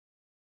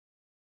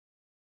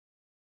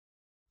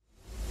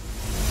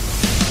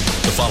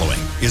following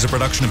is a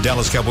production of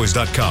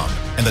DallasCowboys.com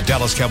and the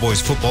Dallas Cowboys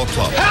Football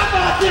Club. How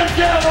about them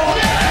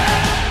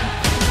Cowboys?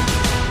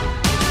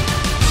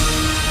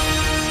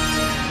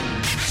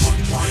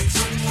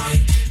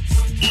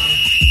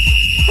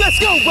 Let's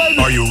go, baby!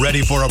 Are you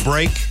ready for a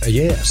break?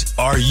 Yes.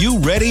 Are you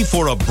ready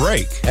for a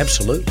break?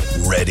 Absolutely.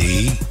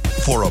 Ready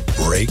for a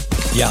break?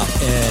 Yeah,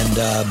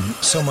 and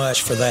so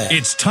much for that.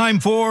 It's time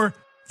for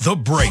The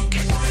Break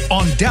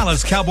on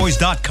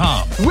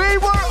DallasCowboys.com. We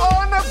were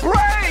on the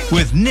break!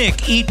 With Nick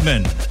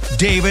Eatman,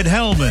 David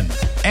Hellman,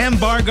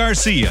 Ambar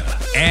Garcia,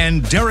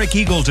 and Derek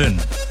Eagleton.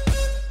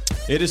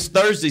 It is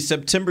Thursday,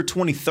 September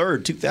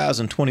 23rd,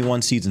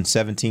 2021, season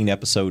 17,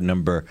 episode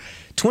number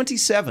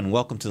 27.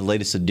 Welcome to the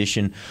latest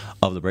edition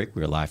of The Break.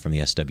 We're live from the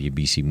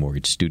SWBC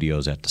Mortgage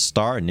Studios at the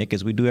Star. Nick,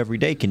 as we do every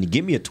day, can you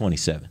give me a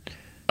 27?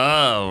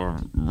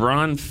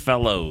 Ron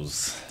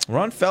Fellows.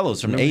 Ron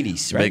Fellows from the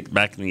 80s, right?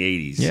 Back in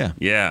the 80s. Yeah.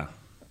 Yeah.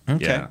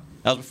 Okay. Yeah.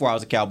 That was before I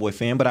was a Cowboy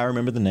fan, but I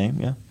remember the name,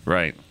 yeah.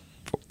 Right.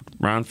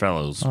 Ron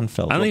Fellows. Ron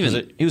Fellows. I don't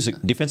even. He was a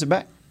defensive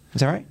back. Is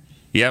that right?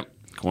 Yep.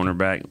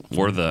 Cornerback.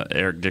 Wore the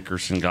Eric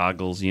Dickerson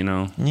goggles, you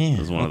know? Yeah. It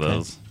was one of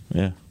those.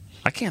 Yeah.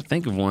 I can't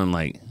think of one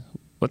like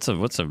what's a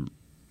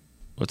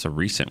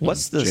recent one?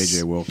 What's the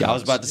J.J. Wilcox. Yeah, I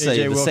was about to say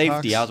J.J. the Wilcox?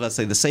 safety. I was about to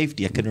say the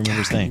safety. I couldn't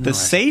remember his name. The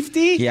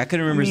safety? Yeah, I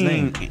couldn't remember his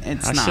name.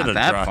 It's I not should've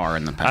that far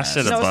in the past.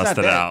 I should have No, it's not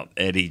busted that. out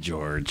Eddie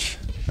George.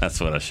 That's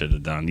what I should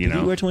have done, you Did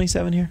know? he wear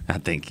 27 here? I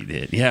think he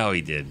did. Yeah,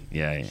 he did.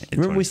 Yeah.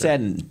 Remember we sat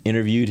and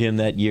interviewed him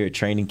that year at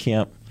training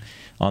camp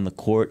on the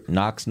court,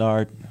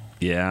 Oxnard?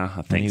 Yeah, I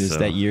When think he was so.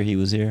 that year he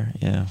was here.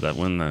 Yeah. Is that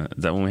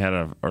when we had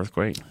an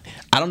earthquake?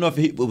 I don't know if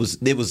it was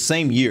the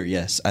same year,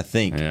 yes, I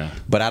think. Yeah.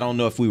 But I don't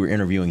know if we were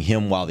interviewing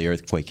him while the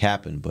earthquake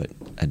happened, but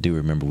I do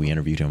remember we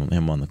interviewed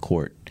him on the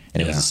court,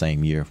 and it was Yeah. the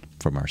same year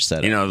from our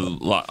setup. You know,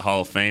 the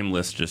Hall of Fame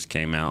list just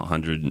came out,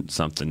 100 and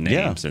something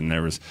names,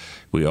 and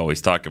we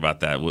always talk about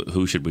that.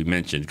 Who should we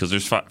mention? Because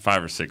there's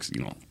five or six,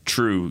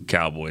 true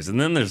Cowboys,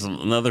 and then there's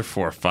another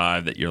 4 or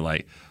 5 that you're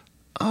like,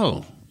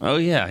 oh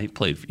yeah, he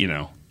played,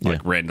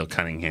 like Randall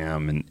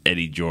Cunningham and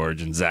Eddie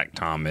George and Zach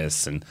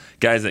Thomas and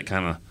guys that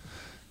kind of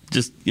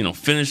just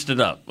finished it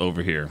up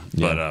over here.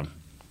 Yeah. But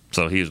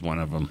so he was one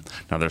of them.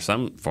 Now there's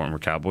some former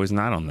Cowboys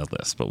not on the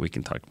list, but we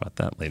can talk about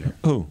that later.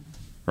 Who?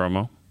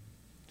 Romo.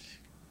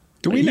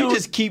 Do we know? You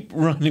just keep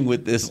running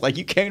with this. Like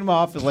you came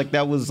off as like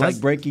that was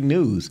like breaking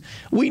news.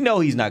 We know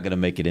he's not going to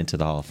make it into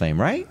the Hall of Fame,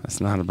 right? It's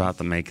not about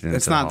the making it.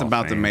 It's not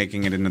about the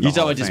making it into the You're Hall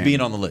talking of about just Fame.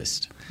 being on the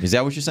list. Is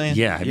that what you're saying?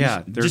 Yeah.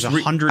 Yeah, there's just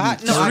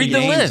 130 read the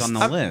names list. on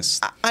the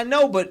list. I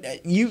know,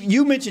 but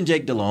you mentioned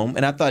Jake Delhomme,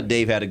 and I thought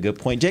Dave had a good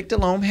point. Jake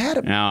Delhomme had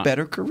a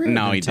better career.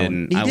 No, than he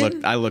Tony.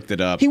 didn't. I looked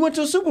it up. He went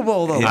to a Super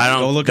Bowl though.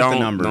 Go look at the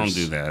numbers. Don't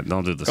do that.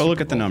 Don't do the Go Super look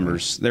at the Bowl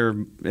numbers.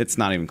 It's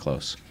not even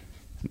close.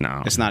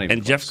 No, It's not even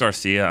And Jeff close.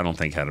 Garcia, I don't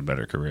think had a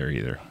better career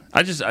either.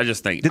 I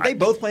just think. Did they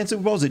both play in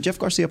Super Bowls? Did Jeff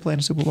Garcia play in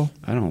a Super Bowl?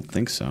 I don't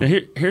think so.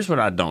 Here's what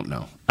I don't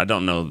know. I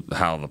don't know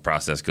how the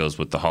process goes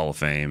with the Hall of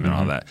Fame and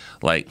all that.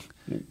 Like,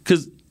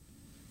 because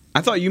I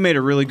thought you made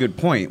a really good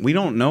point. We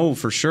don't know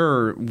for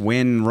sure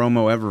when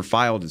Romo ever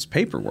filed his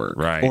paperwork.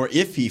 right Or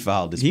if he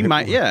filed his He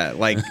might, paperwork.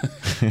 like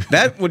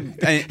that would.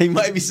 He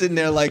might be sitting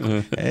there like,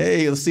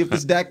 hey, let's see if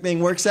this Dak thing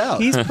works out.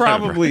 He's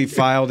probably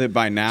filed it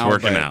by now.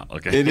 it's working but out.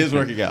 Okay, It is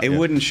working out. It yeah.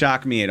 wouldn't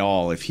shock me at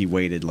all if he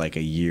waited like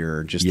a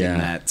year just Yeah. in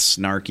that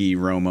snarky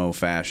Romo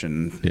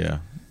fashion. Yeah.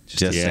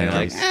 Just Yeah. saying,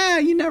 Like,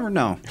 like, you never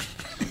know.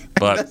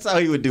 but that's how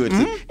he would do it.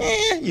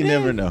 Too. You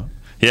never know.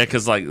 yeah,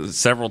 because like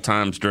several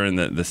times during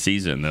the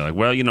season, they're like,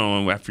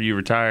 well, after you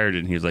retired,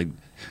 and he was like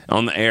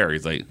on the air,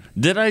 he's like,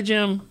 did I,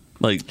 Jim?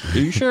 Like, are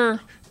you sure?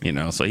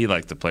 So he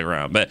likes to play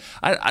around. But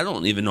I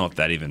don't even know if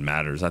that even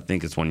matters. I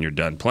think it's when you're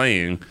done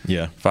playing.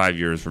 Yeah. 5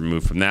 years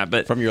removed from that.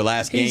 But From your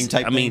last game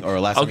type thing, or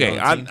last time you okay,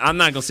 were on the team? I'm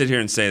not going to sit here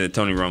and say that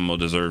Tony Romo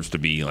deserves to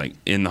be like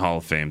in the Hall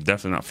of Fame.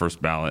 Definitely not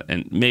first ballot.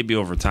 And maybe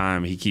over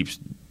time he keeps,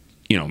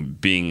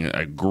 being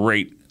a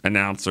great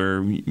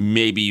announcer.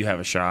 Maybe you have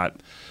a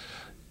shot.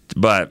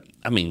 But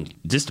I mean,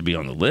 just to be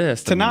on the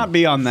list. To not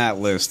be on that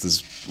list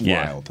is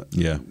Yeah. wild.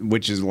 Yeah.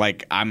 Which is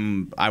like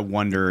I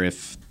wonder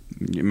if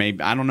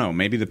maybe I don't know.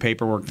 Maybe the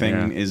paperwork thing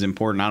Yeah. is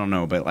important. I don't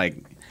know, but like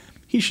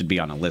he should be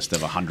on a list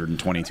of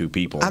 122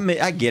 people. I mean,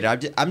 I get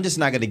it. I'm just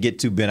not going to get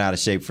too bent out of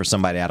shape for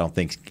somebody I don't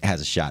think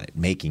has a shot at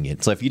making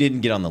it. So if you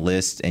didn't get on the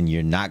list and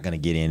you're not going to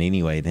get in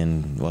anyway,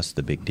 then what's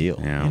the big deal?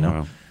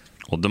 Yeah,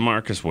 well,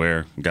 DeMarcus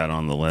Ware got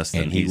on the list,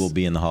 and he will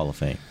be in the Hall of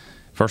Fame.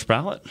 first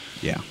ballot.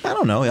 yeah, I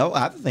don't know.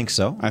 I think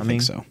so. I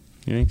think so.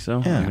 You think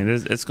so? Yeah. I mean,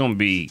 it's going to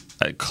be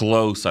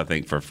close, I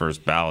think, for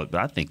first ballot, but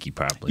I think he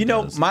probably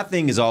does. My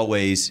thing is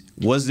always,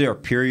 was there a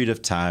period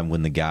of time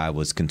when the guy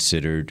was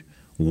considered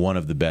one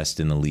of the best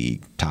in the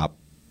league, top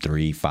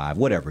 3, 5,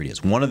 whatever it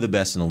is, one of the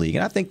best in the league.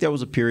 And I think there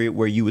was a period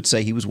where you would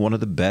say he was one of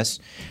the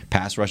best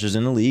pass rushers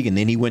in the league. And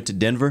then he went to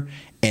Denver,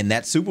 and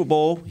that Super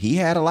Bowl, he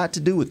had a lot to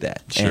do with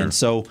that. Sure. And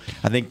so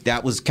I think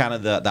that was kind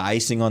of the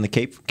icing on the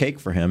cake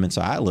for him. And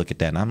so I look at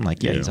that, and I'm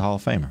like, yeah, he's a Hall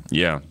of Famer.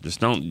 Yeah, just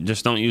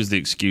don't use the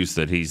excuse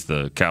that he's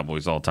the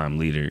Cowboys' all-time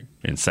leader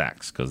in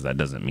sacks, because that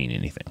doesn't mean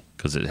anything.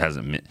 Because it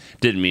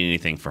didn't mean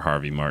anything for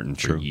Harvey Martin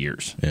for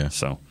years. Yeah.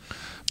 So.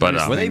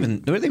 But were they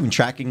even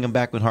tracking him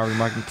back with Harvey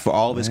Martin for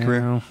all of his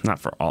career? Not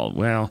for all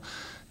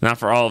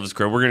of his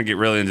career. We're going to get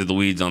really into the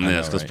weeds on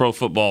this because Pro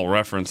Football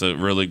Reference, a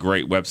really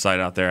great website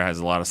out there, has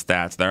a lot of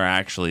stats.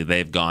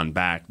 They've gone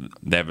back.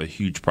 They have a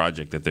huge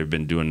project that they've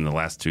been doing in the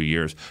last 2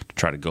 years to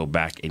try to go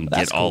back and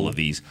get all of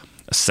these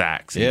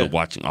sacks and go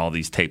watching all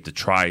these tape to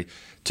try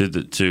to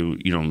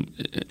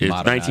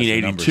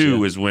 1982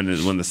 numbers,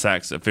 is when the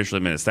sacks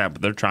officially made a stat,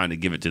 but they're trying to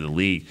give it to the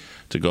league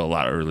to go a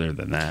lot earlier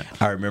than that.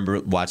 I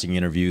remember watching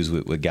interviews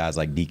with guys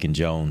like Deacon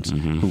Jones,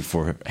 who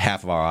for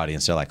half of our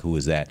audience, they're like, who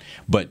is that?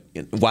 But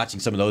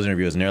watching some of those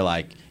interviews, and they're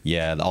like,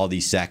 yeah, all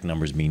these sack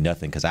numbers mean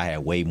nothing because I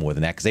had way more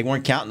than that, because they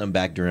weren't counting them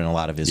back during a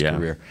lot of his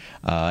career.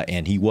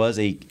 And he was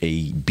a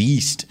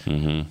beast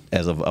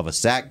as of a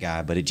sack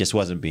guy, but it just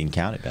wasn't being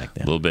counted back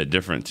then. A little bit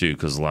different, too,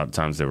 because a lot of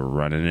times they were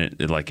running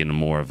it like in a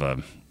more of a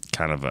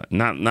kind of a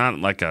not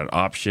like an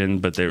option,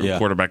 but the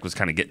quarterback was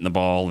kind of getting the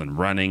ball and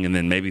running and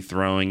then maybe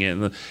throwing it,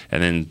 and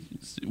then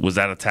was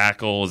that a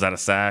tackle? Was that a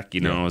sack?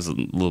 It was a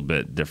little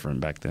bit different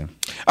back then.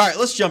 All right,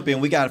 let's jump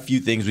in. We got a few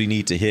things we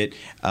need to hit.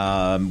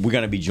 We're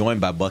going to be joined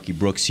by Bucky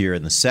Brooks here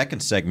in the second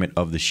segment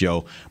of the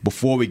show.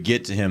 Before we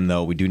get to him,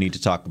 though, we do need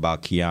to talk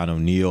about Keanu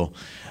Neal.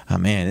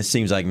 Man, it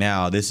seems like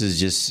now this is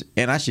just,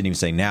 and I shouldn't even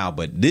say now,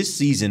 but this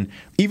season,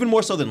 even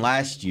more so than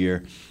last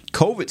year,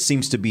 COVID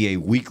seems to be a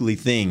weekly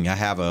thing. I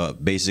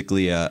have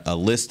basically a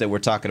list that we're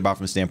talking about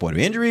from the standpoint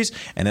of injuries,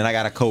 and then I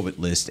got a COVID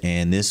list.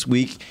 And this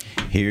week,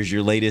 here's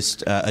your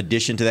latest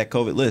addition to that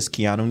COVID list,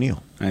 Keanu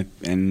Neal.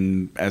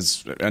 And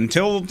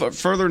until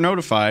further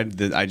notified,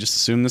 that I just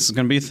assume this is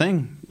going to be a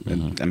thing.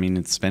 I mean,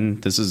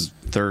 this is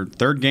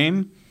third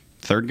game.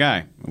 Third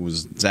guy. It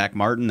was Zach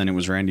Martin, then it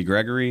was Randy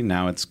Gregory.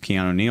 Now it's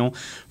Keanu Neal.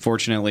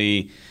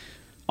 Fortunately,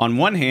 on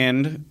one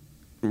hand,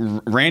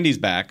 Randy's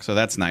back, so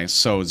that's nice.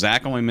 So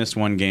Zach only missed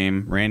one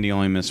game. Randy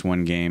only missed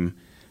one game.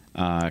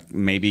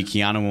 Maybe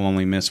Keanu will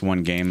only miss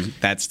one game.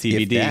 That's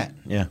TBD. If that,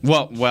 yeah.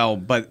 Well,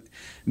 but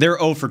they're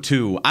 0 for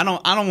 2. I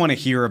don't want to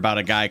hear about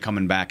a guy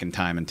coming back in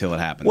time until it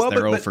happens. They're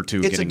 0 for 2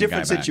 It's getting a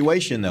different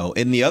situation, though.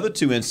 In the other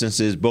two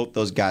instances, both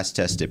those guys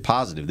tested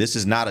positive. This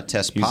is not a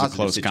test positive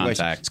close situation.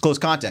 Contact. It's close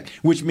contact,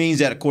 which means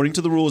that according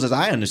to the rules, as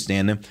I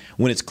understand them,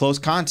 when it's close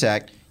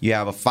contact, you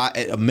have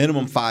a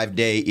minimum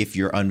 5-day if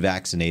you're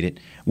unvaccinated,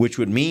 which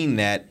would mean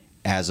that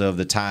as of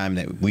the time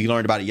that we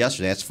learned about it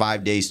yesterday, that's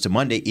 5 days to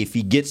Monday. If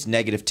he gets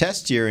negative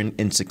tests here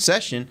in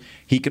succession,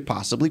 he could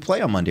possibly play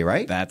on Monday,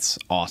 right? That's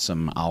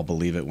awesome. I'll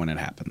believe it when it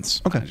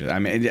happens. Okay.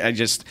 I'm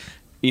just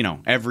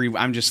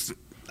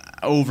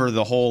over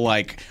the whole,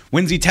 like,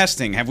 when's he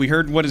testing? Have we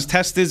heard what his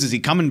test is? Is he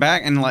coming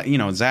back? And,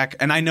 Zach,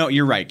 and I know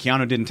you're right.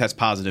 Keanu didn't test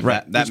positive.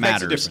 Right. That Which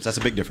matters. Makes a difference. That's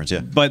a big difference, yeah.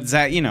 But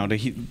Zach,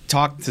 he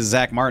talked to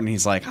Zach Martin.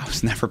 He's like, I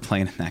was never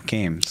playing in that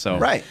game. So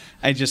right.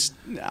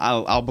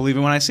 I'll believe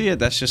it when I see it.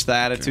 That's just the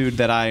attitude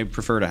that I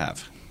prefer to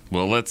have.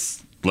 Well,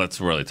 let's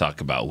really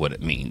talk about what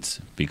it means,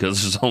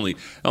 because there's only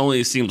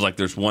it seems like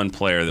there's one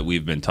player that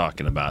we've been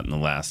talking about in the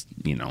last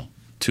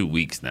 2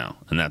 weeks now,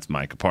 and that's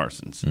Micah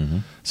Parsons.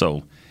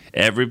 So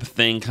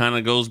everything kind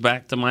of goes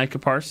back to Micah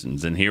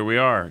Parsons, and here we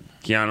are.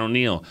 Keanu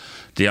Neal,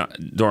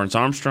 Dorrance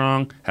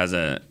Armstrong has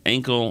a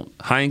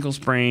high ankle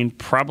sprain,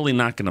 probably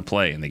not going to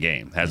play in the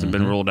game. Hasn't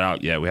been ruled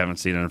out yet. We haven't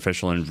seen an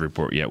official injury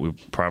report yet. We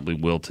probably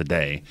will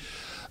today.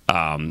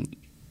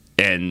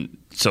 And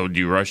so do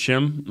you rush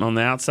him on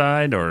the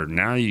outside, or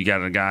now you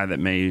got a guy that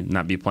may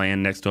not be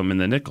playing next to him in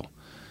the nickel?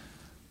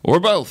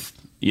 Or both,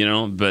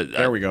 but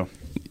there we go.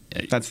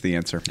 That's the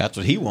answer. That's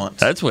what he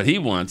wants. That's what he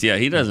wants. Yeah,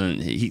 he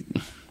doesn't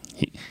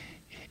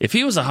if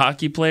he was a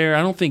hockey player,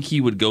 I don't think he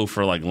would go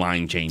for like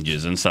line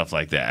changes and stuff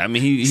like that. I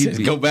mean,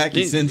 he'd go back.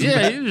 He sends him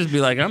back. He'd just be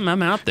like, I'm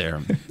out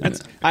there.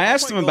 I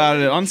asked him about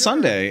it on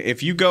Sunday.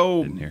 If you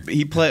go,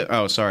 he play.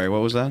 Oh, sorry.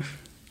 What was that?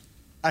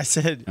 I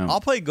said, I'll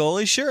play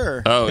goalie,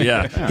 sure. Oh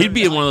yeah, he'd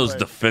be one of those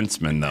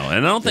defensemen though,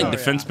 and I don't think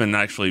defensemen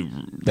actually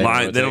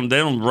they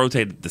don't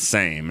rotate the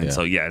same, and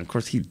so of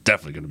course he's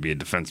definitely going to be a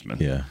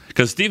defenseman. Yeah,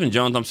 because Stephen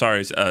Jones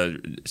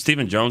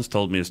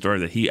told me a story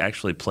that he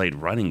actually played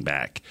running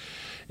back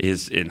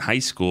is in high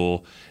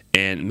school,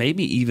 and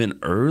maybe even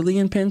early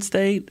in Penn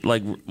State.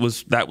 Maybe he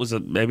was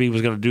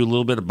going to do a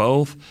little bit of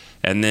both,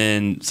 And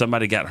then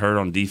somebody got hurt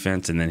on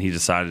defense, and then he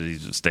decided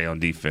he would stay on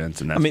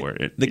defense, and that's where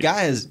it. The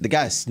guy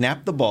has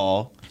snapped the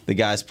ball. The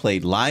guy's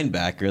played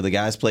linebacker. The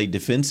guy's played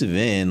defensive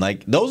end.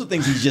 Like, those are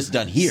things he's just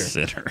done here.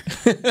 Sitter.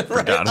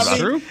 Right?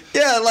 True.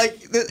 Yeah,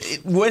 like,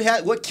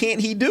 what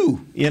can't he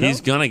do? You know? He's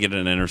going to get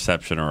an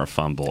interception or a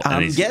fumble.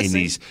 I'm guessing.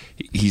 And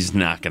he's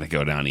not going to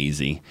go down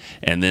easy.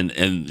 And then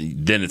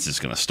it's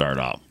just going to start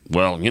off.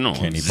 Well,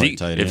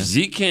 if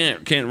Zeke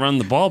can't run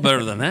the ball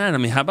better than that, I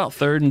mean, how about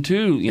 3rd and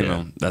 2? You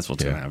know, that's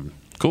what's going to happen.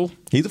 Cool.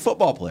 He's a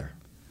football player.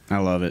 I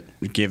love it.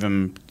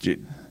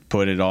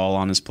 Put it all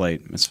on his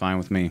plate. It's fine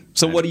with me.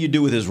 So what do you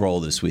do with his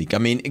role this week? I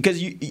mean,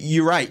 because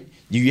you're right.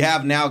 You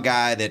have now a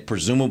guy that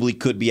presumably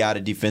could be out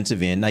of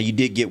defensive end. Now, you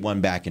did get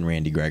one back in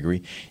Randy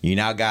Gregory. You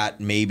now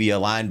got maybe a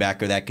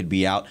linebacker that could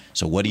be out.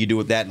 So what do you do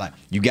with that? Like,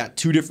 you got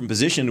 2 different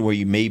positions where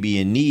you may be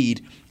in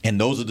need, and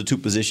those are the 2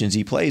 positions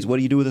he plays. What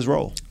do you do with his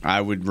role?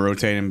 I would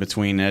rotate him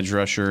between edge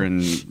rusher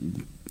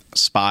and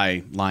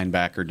spy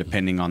linebacker,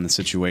 depending on the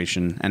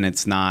situation. And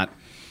it's not...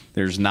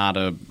 There's not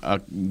a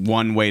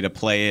one way to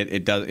play it.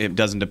 It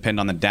doesn't depend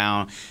on the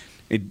down.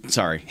 It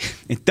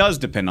does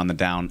depend on the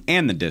down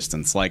and the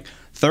distance. Like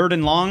 3rd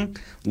and long,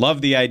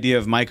 love the idea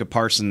of Micah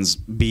Parsons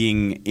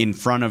being in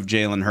front of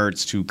Jalen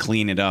Hurts to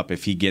clean it up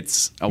if he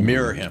gets a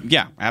mirror him.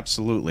 Yeah,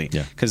 absolutely.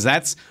 Yeah, because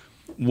that's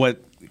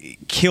what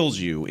kills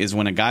you is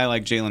when a guy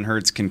like Jalen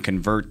Hurts can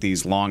convert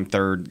these long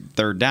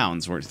third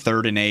downs where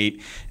 3rd and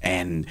 8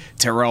 and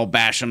Terrell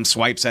Basham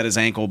swipes at his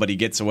ankle but he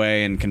gets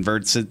away and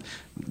converts it.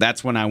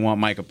 That's when I want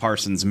Micah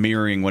Parsons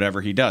mirroring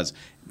whatever he does.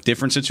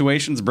 Different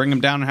situations, bring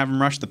him down and have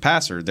him rush the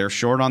passer. They're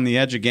short on the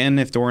edge again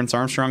if Dorrance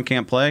Armstrong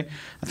can't play.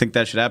 I think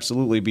that should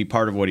absolutely be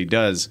part of what he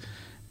does.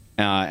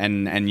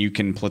 And you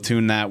can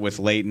platoon that with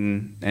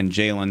Leighton and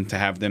Jalen to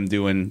have them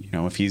doing,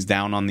 if he's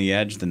down on the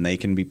edge, then they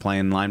can be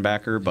playing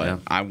linebacker.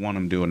 But I want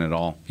him doing it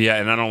all. Yeah,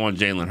 and I don't want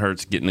Jalen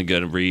Hurts getting a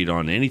good read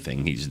on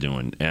anything he's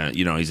doing.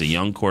 He's a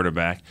young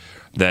quarterback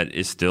that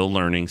is still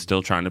learning,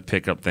 still trying to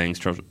pick up things,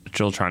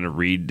 still trying to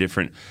read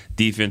different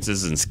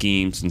defenses and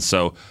schemes. And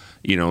so,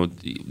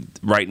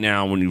 right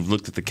now, when you've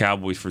looked at the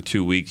Cowboys for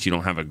 2 weeks, you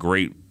don't have a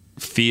great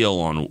feel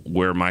on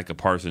where Micah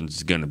Parsons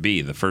is going to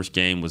be. The first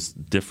game was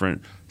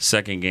different.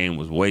 Second game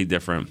was way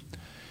different.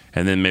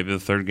 And then maybe the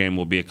third game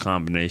will be a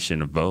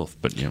combination of both.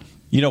 But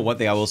one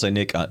thing I will say,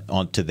 Nick,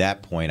 on to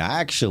that point,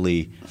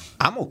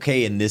 I'm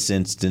okay in this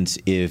instance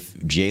if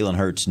Jalen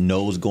Hurts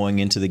knows going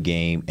into the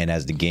game, and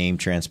as the game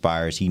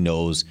transpires, he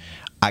knows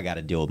I got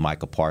to deal with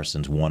Micah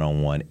Parsons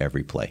one-on-one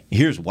every play.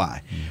 Here's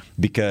why.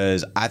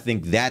 Because I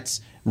think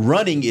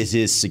running is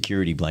his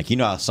security blanket. You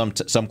know how some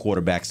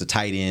quarterbacks, the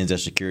tight ends, are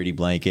security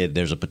blanket.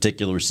 There's a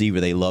particular receiver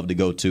they love to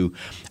go to.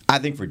 I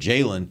think for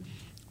Jalen,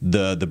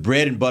 the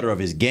bread and butter of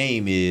his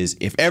game is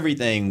if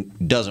everything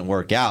doesn't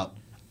work out,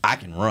 I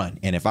can run.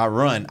 And if I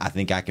run, I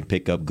think I can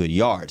pick up good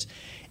yards.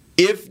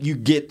 If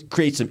you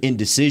create some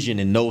indecision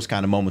in those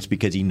kind of moments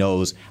because he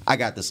knows I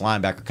got this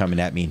linebacker coming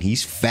at me and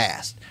he's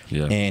fast,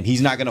 and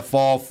he's not going to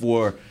fall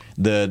for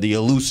the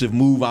elusive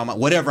move,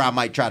 whatever I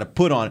might try to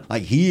put on.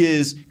 Like, he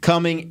is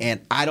coming,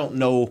 and I don't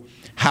know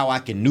how I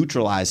can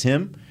neutralize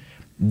him.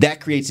 That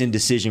creates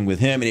indecision with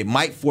him, and it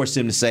might force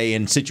him to say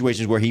in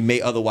situations where he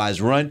may otherwise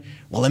run,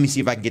 well, let me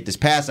see if I can get this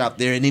pass out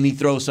there, and then he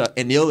throws an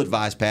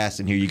ill-advised pass,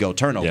 and here you go,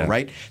 turnover,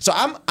 right? So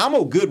I'm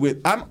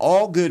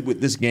all good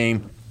with this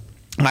game.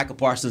 Micah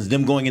Parsons,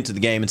 them going into the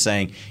game and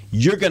saying,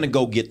 you're going to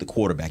go get the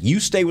quarterback. You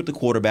stay with the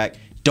quarterback.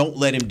 Don't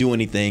let him do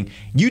anything.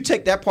 You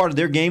take that part of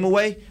their game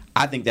away,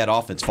 I think that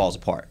offense falls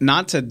apart.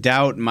 Not to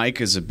doubt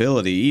Micah's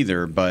ability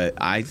either, but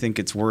I think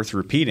it's worth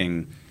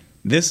repeating.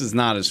 This is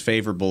not as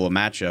favorable a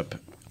matchup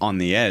on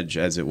the edge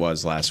as it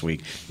was last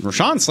week.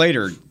 Rashawn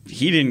Slater,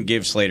 he didn't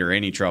give Slater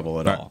any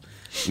trouble at all.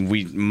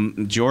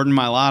 Jordan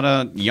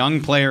Mailata,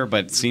 young player,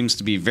 but seems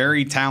to be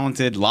very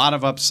talented, a lot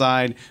of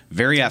upside,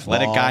 very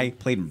athletic guy,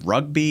 played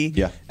rugby.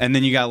 Yeah. And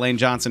then you got Lane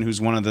Johnson, who's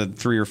one of the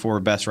 3 or 4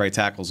 best right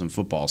tackles in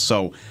football.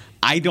 So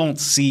I don't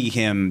see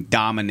him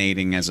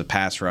dominating as a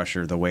pass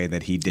rusher the way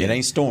that he did. It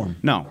ain't Storm.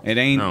 No, it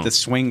ain't the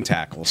swing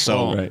tackle.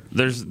 So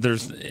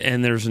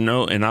there's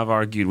no, and I've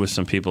argued with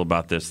some people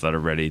about this that are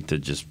ready to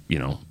just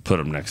put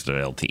him next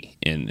to LT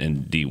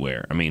and D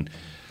Ware. I mean,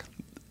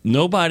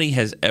 nobody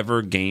has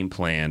ever game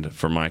planned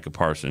for Micah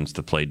Parsons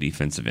to play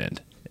defensive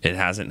end. It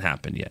hasn't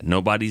happened yet.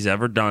 Nobody's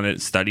ever done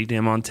it, studied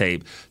him on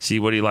tape,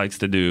 see what he likes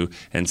to do,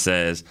 and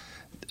says,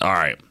 all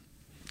right,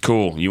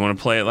 cool, you want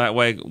to play it that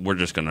way? We're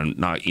just going to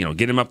not,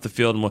 get him up the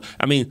field.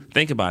 And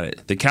think about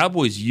it. The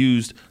Cowboys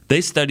they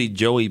studied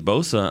Joey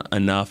Bosa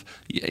enough,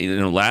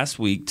 last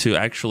week to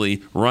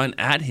actually run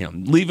at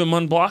him, leave him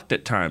unblocked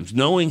at times,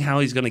 knowing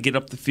how he's going to get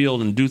up the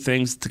field and do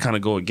things to kind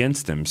of go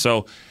against him.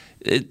 So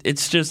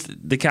it's just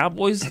the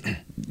Cowboys,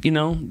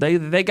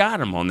 they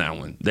got him on that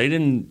one.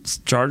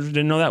 Chargers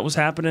didn't know that was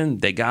happening.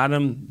 They got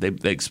him.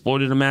 They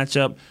exploited a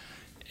matchup,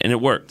 and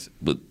it worked.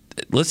 But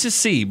let's just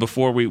see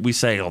before we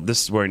say, oh,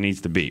 this is where it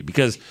needs to be.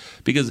 Because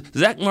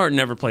Zach Martin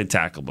never played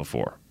tackle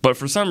before. But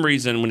for some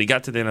reason, when he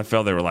got to the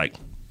NFL, they were like,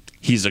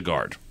 he's a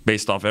guard.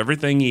 Based off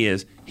everything he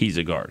is, he's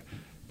a guard.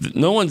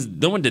 No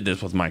one did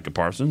this with Micah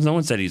Parsons. No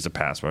one said he's a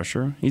pass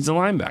rusher. He's a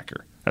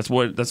linebacker. That's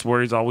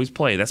where he's always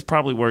played. That's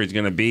probably where he's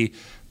going to be.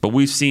 But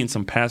we've seen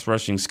some pass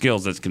rushing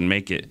skills that can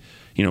make it,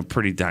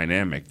 pretty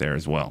dynamic there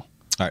as well.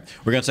 All right,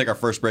 we're going to take our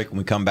first break. When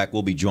we come back,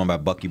 we'll be joined by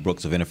Bucky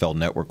Brooks of NFL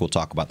Network. We'll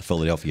talk about the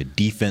Philadelphia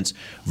defense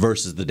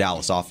versus the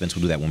Dallas offense.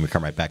 We'll do that when we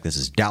come right back. This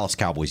is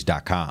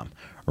DallasCowboys.com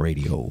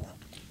radio.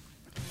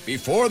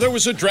 Before there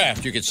was a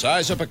draft, you could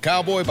size up a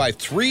cowboy by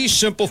 3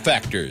 simple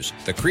factors: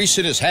 the crease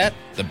in his hat,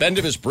 the bend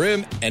of his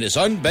brim, and his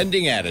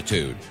unbending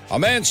attitude. A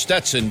man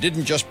Stetson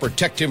didn't just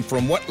protect him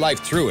from what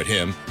life threw at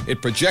him,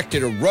 it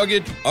projected a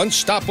rugged,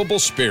 unstoppable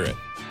spirit.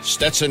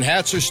 Stetson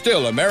hats are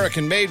still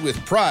American-made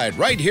with pride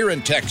right here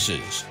in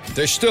Texas.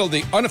 They're still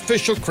the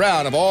unofficial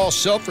crown of all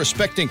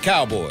self-respecting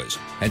cowboys,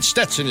 and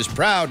Stetson is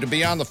proud to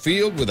be on the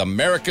field with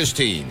America's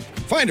team.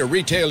 Find a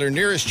retailer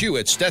nearest you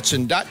at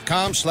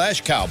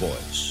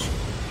stetson.com/cowboys.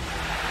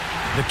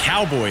 The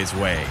Cowboys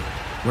way,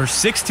 where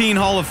 16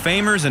 Hall of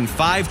Famers and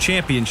 5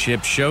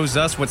 championships shows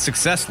us what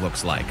success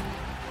looks like.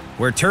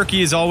 Where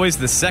turkey is always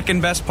the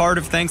second best part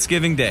of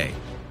Thanksgiving Day.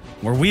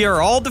 Where we are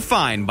all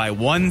defined by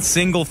one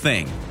single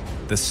thing: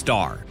 the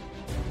star.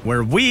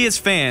 Where we as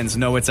fans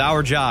know it's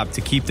our job to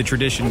keep the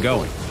tradition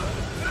going.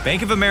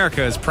 Bank of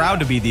America is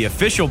proud to be the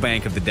official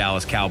bank of the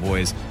Dallas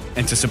Cowboys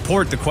and to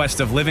support the quest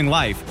of living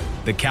life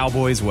the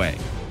Cowboys way.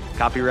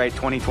 Copyright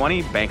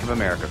 2020, Bank of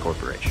America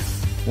Corporation.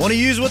 Want to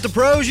use what the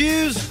pros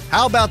use?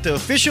 How about the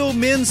official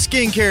men's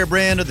skincare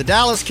brand of the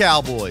Dallas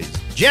Cowboys,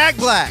 Jack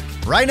Black?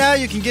 Right now,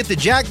 you can get the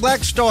Jack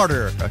Black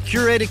Starter, a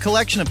curated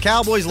collection of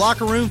Cowboys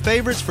locker room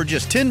favorites for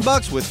just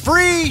 $10 with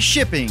free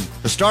shipping.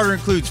 The starter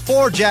includes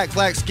 4 Jack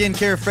Black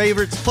skincare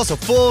favorites, plus a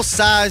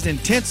full-sized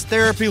intense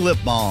therapy lip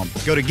balm.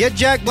 Go to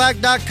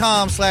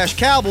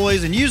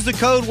getjackblack.com/cowboys and use the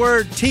code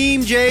word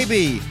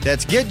TEAMJB.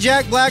 That's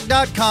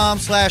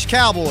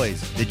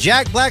getjackblack.com/cowboys. The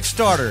Jack Black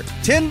Starter,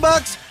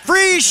 $10,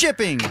 free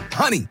shipping.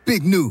 Honey,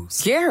 big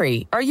news.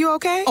 Gary, are you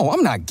okay? Oh,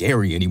 I'm not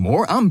Gary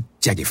anymore. I'm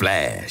Jackie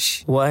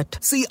Flash. What?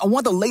 See, I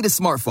want the latest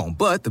smartphone,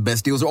 but the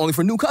best deals are only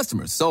for new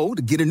customers. So,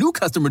 to get a new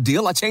customer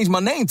deal, I changed my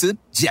name to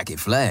Jackie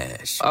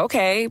Flash.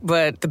 Okay,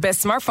 but the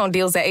best smartphone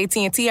deals at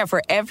AT&T are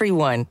for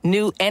everyone,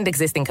 new and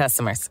existing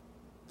customers.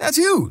 That's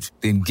huge.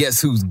 Then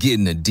guess who's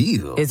getting a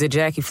deal? Is it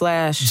Jackie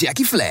Flash?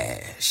 Jackie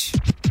Flash.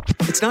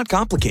 It's not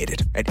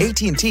complicated. At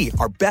AT&T,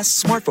 our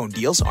best smartphone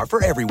deals are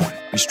for everyone.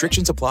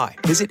 Restrictions apply.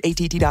 Visit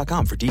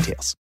att.com for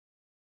details.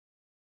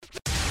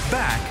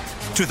 Back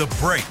to the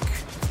break.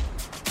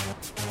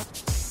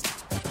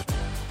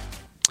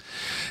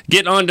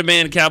 Get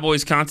on-demand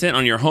Cowboys content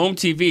on your home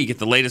TV. Get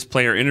the latest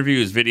player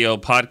interviews, video,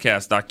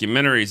 podcasts,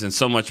 documentaries, and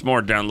so much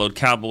more. Download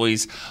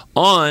Cowboys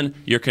on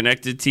your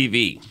connected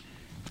TV.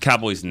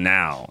 Cowboys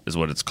Now is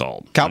what it's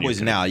called.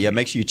 Cowboys Now. Yeah,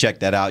 make sure you check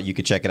that out. You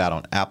can check it out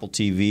on Apple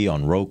TV,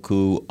 on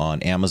Roku,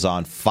 on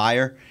Amazon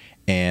Fire,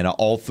 and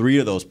all 3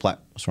 of those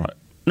platforms.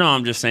 No,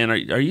 I'm just saying,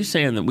 are you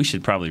saying that we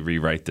should probably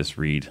rewrite this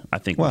read? I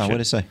think we should. What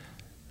did it say?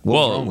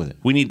 What's wrong with it?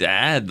 We need to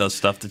add the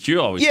stuff that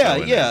you always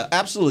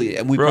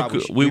absolutely. We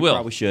will.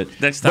 Probably should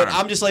next time. But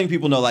I'm just letting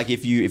people know, like,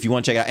 if you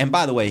want to check it out. And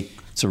by the way,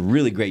 it's a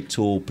really great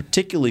tool,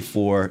 particularly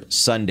for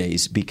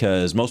Sundays,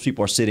 because most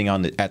people are sitting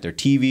at their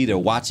TV, they're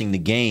watching the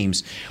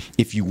games.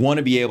 If you want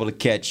to be able to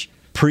catch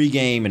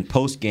pregame and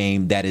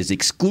postgame that is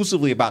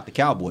exclusively about the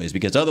Cowboys,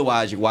 because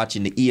otherwise you're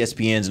watching the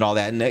ESPNs and all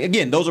that. And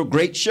again, those are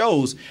great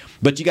shows,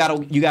 but you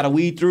gotta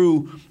weed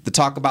through the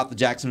talk about the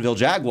Jacksonville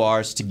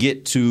Jaguars to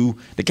get to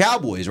the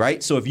Cowboys,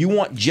 right? So if you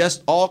want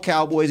just all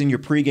Cowboys in your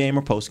pregame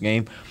or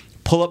postgame,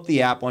 pull up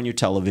the app on your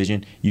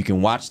television. You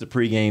can watch the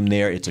pregame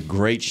there. It's a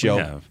great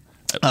show.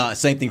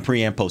 Same thing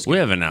pre and post game. We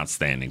have an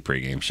outstanding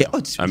pregame show.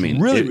 Yeah, I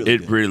mean,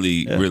 it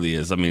really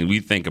is. I mean, we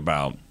think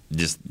about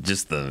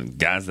just the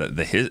guys that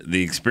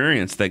the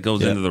experience that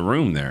goes into the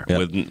room there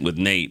with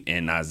Nate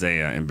and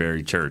Isaiah and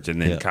Barry Church, and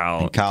then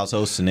Kyle's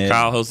hosting it.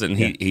 Kyle hosting,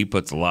 he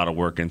puts a lot of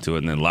work into it,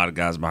 and then a lot of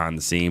guys behind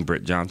the scene.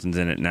 Britt Johnson's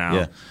in it now.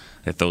 Yeah.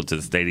 They throw it to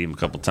the stadium a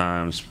couple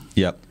times.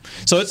 Yep.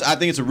 So I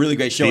think it's a really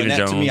great show. Stephen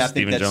and that, Jones,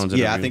 to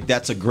me, I think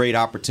that's a great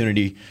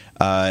opportunity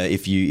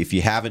if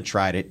you haven't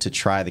tried it, to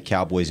try the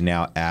Cowboys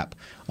Now app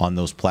on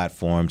those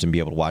platforms and be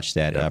able to watch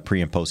that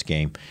pre and post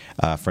game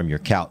from your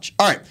couch.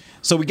 All right.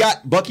 So we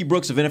got Bucky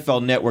Brooks of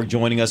NFL Network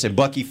joining us. And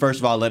Bucky, first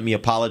of all, let me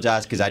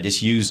apologize because I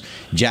just used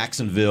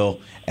Jacksonville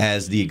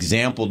as the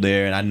example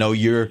there. And I know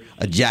you're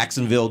a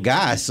Jacksonville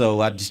guy,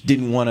 so I just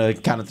didn't want to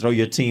kind of throw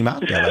your team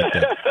out there like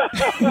that.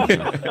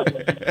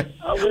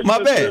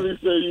 My bad.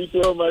 You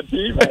throw my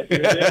team out there.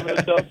 They're having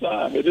a tough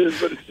time. It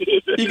is what it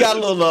is. You got a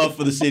little love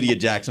for the city of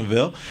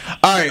Jacksonville.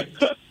 All right.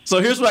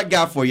 So here's what I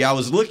got for you. I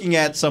was looking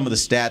at some of the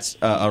stats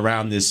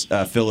around this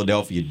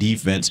Philadelphia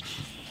defense.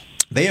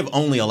 They have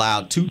only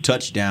allowed 2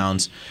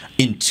 touchdowns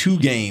in 2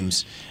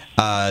 games.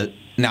 Now,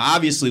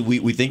 obviously,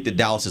 we think that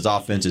Dallas's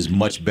offense is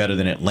much better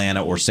than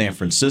Atlanta or San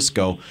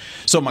Francisco.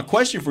 So my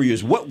question for you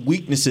is, what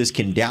weaknesses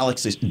can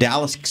Dallas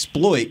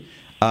exploit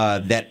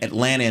that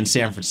Atlanta and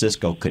San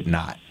Francisco could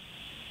not?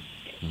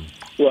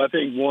 Well, I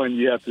think, one,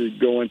 you have to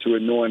go into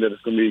it knowing that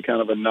it's going to be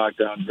kind of a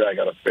knockdown,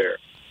 drag-out affair.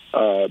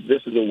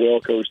 This is a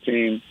well-coached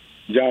team.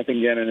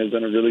 Jonathan Gannon has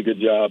done a really good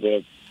job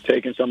of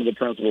taking some of the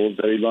principles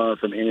that he learned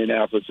from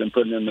Indianapolis and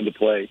putting them into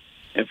play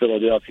in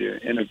Philadelphia.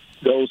 And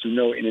those who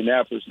know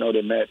Indianapolis know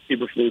that Matt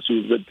Eberflus,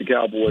 who's with the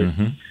Cowboys,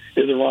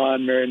 is a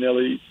Ron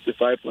Marinelli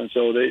disciple, and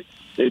so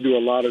they do a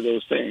lot of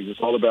those things. It's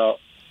all about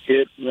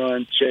hit,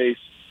 run, chase,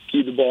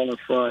 keep the ball in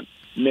front,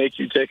 make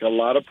you take a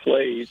lot of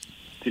plays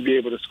to be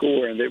able to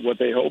score. And what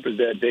they hope is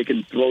that they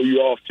can throw you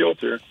off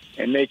kilter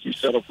and make you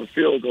settle for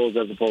field goals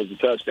as opposed to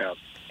touchdowns.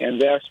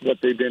 And that's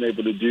what they've been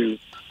able to do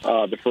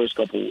the first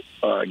couple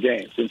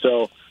games. And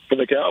so for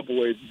the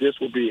Cowboys, this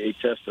will be a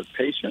test of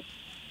patience.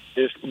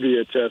 This will be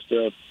a test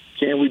of,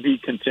 can we be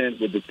content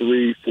with the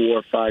 3,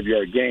 4,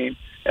 5-yard game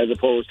as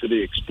opposed to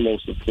the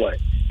explosive play?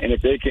 And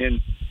if they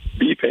can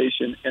be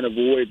patient and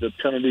avoid the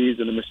penalties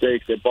and the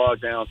mistakes that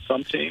bog down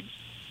some teams,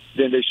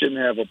 then they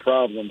shouldn't have a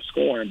problem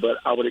scoring. But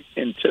I would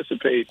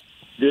anticipate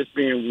this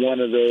being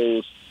one of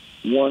those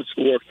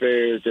one-score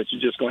affairs that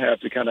you're just going to have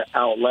to kind of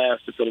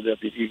outlast the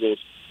Philadelphia Eagles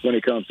when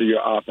it comes to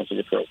your offensive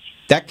approach.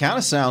 That kind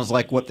of sounds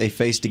like what they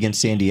faced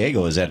against San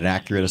Diego. Is that an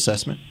accurate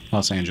assessment?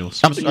 Los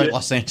Angeles. I'm sorry,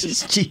 Los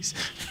Angeles. Jeez.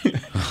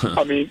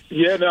 I mean,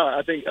 yeah, no,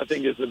 I think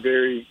it's a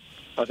very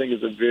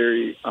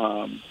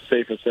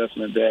safe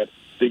assessment that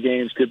the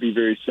games could be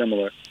very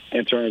similar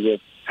in terms of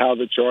how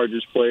the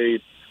Chargers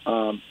played,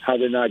 how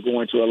they're not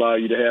going to allow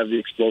you to have the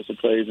explosive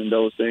plays and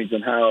those things,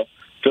 and how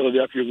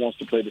Philadelphia wants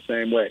to play the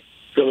same way.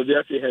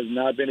 Philadelphia has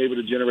not been able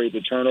to generate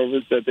the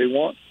turnovers that they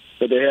want,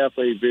 but they have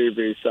played very,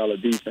 very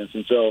solid defense.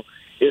 And so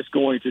it's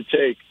going to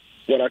take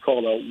what I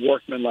call a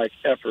workmanlike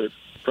effort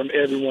from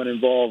everyone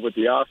involved with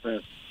the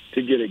offense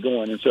to get it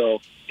going. And so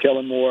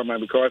Kellen Moore,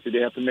 Mike McCarthy, they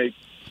have to make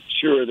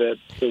sure that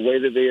the way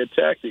that they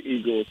attack the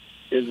Eagles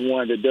is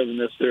one that doesn't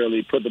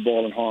necessarily put the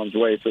ball in harm's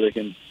way, so they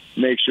can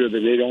make sure that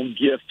they don't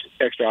gift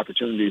extra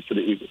opportunities to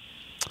the Eagles.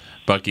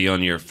 Bucky,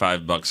 on your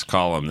 $5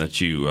 column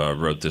that you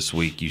wrote this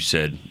week, you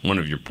said one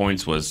of your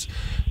points was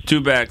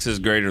 2 backs is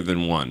greater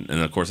than 1.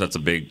 And, of course, that's a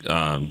big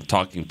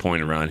talking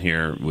point around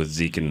here with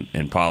Zeke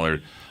and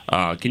Pollard.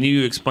 Can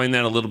you explain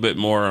that a little bit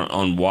more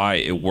on why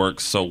it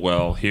works so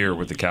well here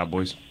with the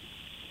Cowboys?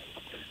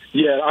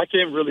 Yeah, I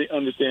can't really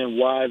understand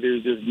why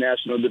there's this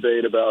national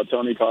debate about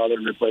Tony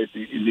Pollard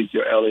replacing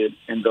Ezekiel Elliott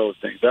and those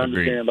things. I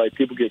understand, like,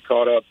 people get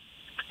caught up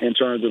in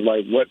terms of,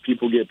 like, what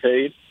people get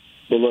paid.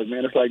 But look,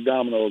 man, it's like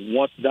dominoes.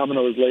 Once the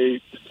domino is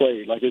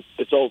played, like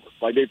it's over.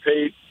 Like they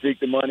paid Zeke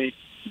the money,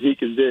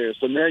 Zeke is there.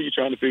 So now you're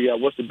trying to figure out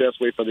what's the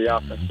best way for the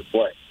offense to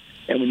play.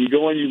 And when you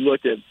go and you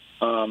look at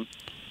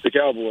the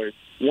Cowboys,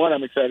 one,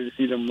 I'm excited to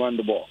see them run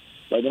the ball.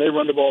 Like when they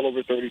run the ball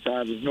over 30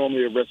 times, it's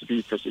normally a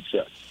recipe for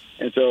success.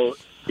 And so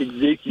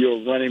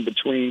Ezekiel running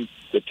between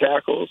the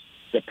tackles,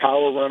 the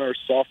power runner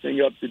softening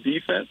up the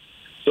defense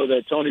so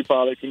that Tony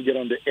Pollard can get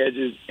on the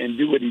edges and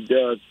do what he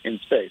does in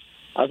space.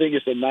 I think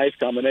it's a nice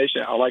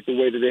combination. I like the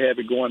way that they have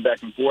it going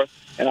back and forth.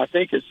 And I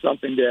think it's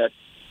something that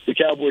the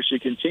Cowboys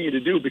should continue to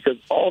do because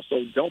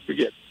also, don't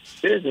forget,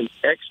 there's an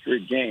extra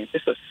game.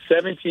 It's a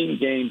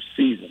 17-game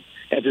season.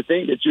 And to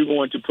think that you're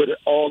going to put it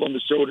all on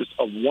the shoulders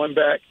of one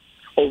back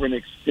over an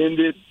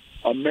extended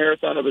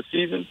marathon of a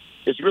season,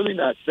 it's really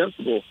not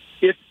sensible.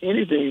 If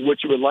anything,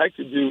 what you would like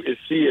to do is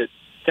see it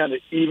kind of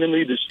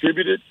evenly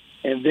distributed.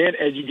 And then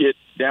as you get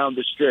down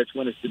the stretch,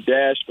 when it's the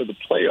dash for the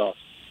playoffs,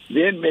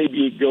 then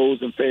maybe it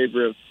goes in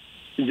favor of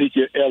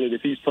Ezekiel Elliott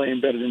if he's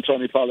playing better than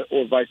Tony Pollard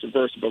or vice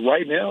versa. But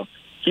right now,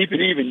 keep it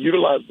even.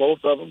 Utilize both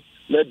of them.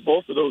 Let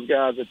both of those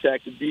guys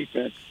attack the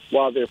defense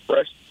while they're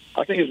fresh.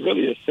 I think it's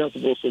really a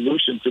sensible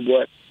solution to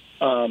what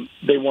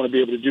they want to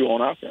be able to do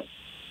on offense.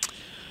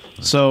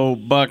 So,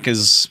 Buck,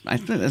 as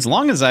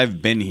long as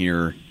I've been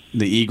here,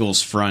 the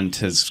Eagles front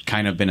has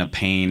kind of been a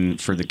pain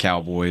for the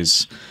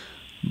Cowboys.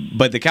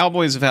 But the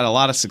Cowboys have had a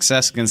lot of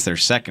success against their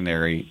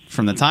secondary.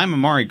 From the time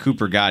Amari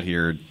Cooper got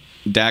here,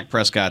 Dak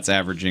Prescott's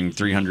averaging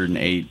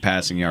 308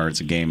 passing yards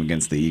a game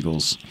against the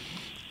Eagles.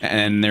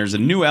 And there's a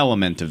new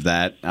element of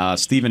that.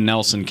 Steven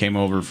Nelson came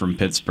over from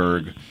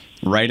Pittsburgh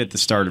right at the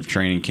start of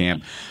training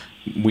camp.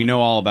 We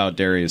know all about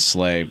Darius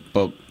Slay,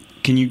 but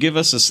can you give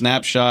us a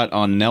snapshot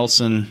on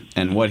Nelson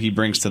and what he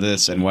brings to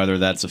this and whether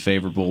that's a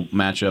favorable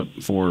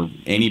matchup for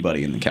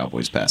anybody in the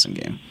Cowboys passing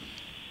game?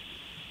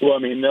 Well, I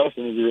mean,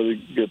 Nelson is a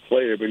really good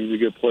player, but he's a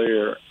good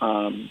player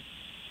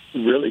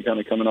really kind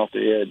of coming off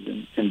the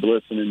edge and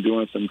blitzing and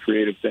doing some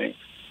creative things.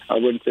 I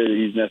wouldn't say that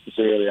he's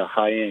necessarily a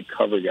high-end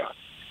cover guy.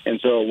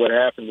 And so what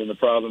happens, and the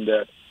problem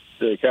that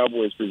the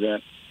Cowboys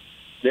present,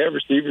 they have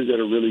receivers that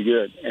are really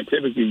good, and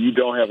typically you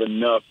don't have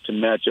enough to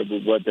match up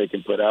with what they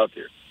can put out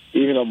there.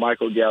 Even though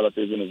Michael Gallup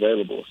isn't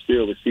available,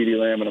 still with CeeDee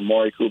Lamb and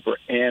Amari Cooper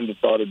and the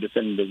thought of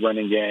defending the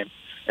running game,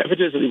 and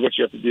particularly what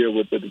you have to deal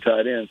with the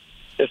tight ends,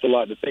 it's a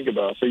lot to think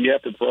about. So you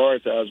have to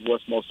prioritize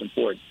what's most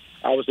important.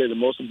 I would say the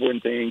most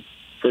important thing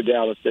for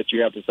Dallas that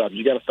you have to stop,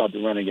 you got to stop the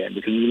running game,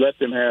 because you let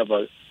them have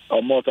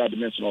a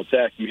multi-dimensional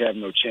attack, you have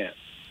no chance.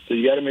 So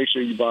you got to make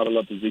sure you bottle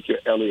up Ezekiel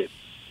Elliott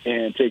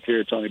and take care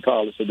of Tony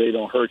Pollard so they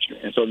don't hurt you.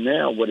 And so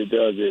now what it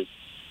does is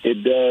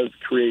it does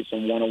create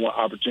some one-on-one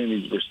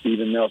opportunities where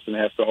Steven Nelson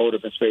has to hold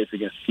up in space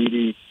against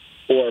CeeDee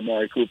or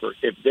Amari Cooper.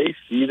 If they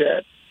see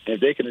that, And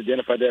if they can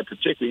identify that,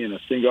 particularly in a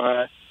single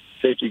high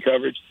safety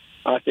coverage,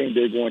 I think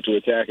they're going to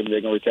attack him.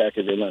 They're going to attack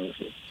him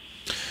relentlessly.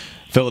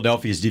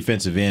 Philadelphia's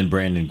defensive end,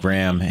 Brandon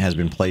Graham, has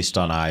been placed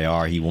on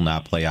IR. He will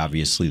not play,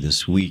 obviously,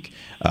 this week.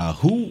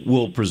 Who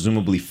will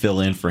presumably fill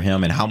in for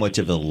him, and how much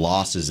of a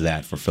loss is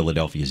that for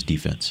Philadelphia's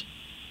defense?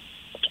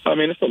 I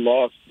mean, it's a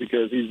loss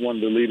because he's one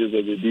of the leaders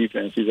of the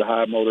defense. He's a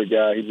high-motor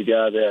guy. He's a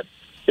guy that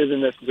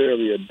isn't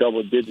necessarily a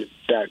double-digit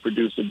sack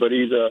producer, but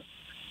he's a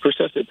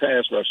persistent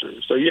pass rusher.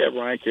 So you have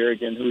Ryan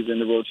Kerrigan, who's in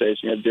the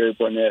rotation. You have Derek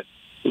Barnett,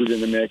 who's in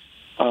the mix.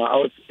 I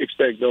would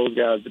expect those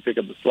guys to pick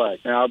up the slack.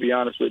 Now, I'll be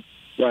honest with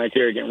Ryan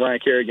Kerrigan. Ryan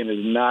Kerrigan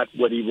is not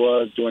what he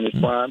was during his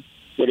prime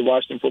with the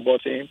Washington football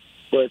team,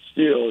 but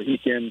still he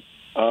can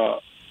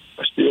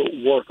still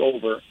work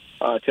over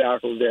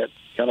tackles that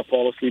kind of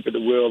fall asleep at the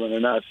wheel and they're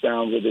not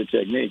sound with their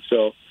technique.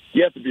 So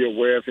you have to be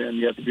aware of him.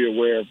 You have to be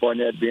aware of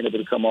Barnett being able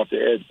to come off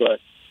the edge. But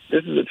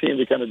this is a team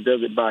that kind of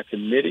does it by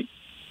committee.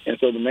 And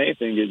so the main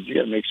thing is you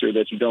got to make sure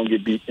that you don't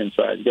get beat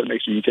inside. You got to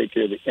make sure you take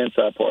care of the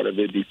inside part of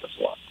their defense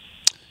line.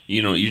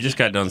 You know, you just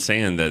got done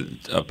saying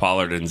that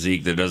Pollard and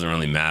Zeke, that doesn't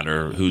really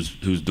matter who's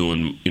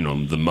doing,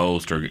 the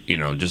most, or,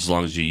 just as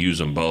long as you use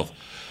them both.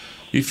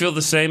 You feel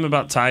the same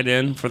about tight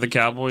end for the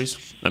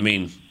Cowboys? I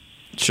mean,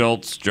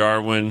 Schultz,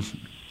 Jarwin,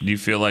 do you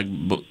feel like,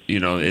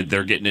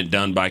 they're getting it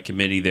done by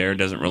committee there? It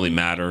doesn't really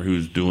matter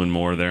who's doing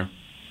more there?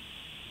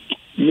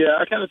 Yeah,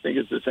 I kind of think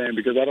it's the same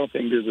because I don't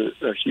think there's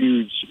a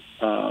huge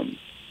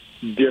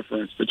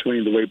difference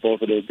between the way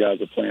both of those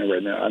guys are playing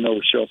right now. I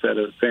know Schultz had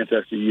a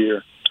fantastic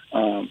year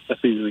a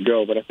season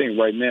ago, but I think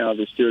right now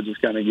they're still just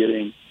kind of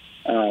getting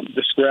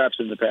the scraps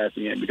in the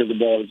passing game because the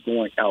ball is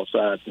going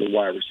outside to the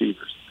wide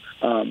receivers.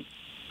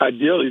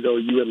 Ideally, though,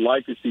 you would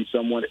like to see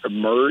someone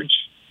emerge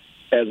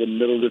as a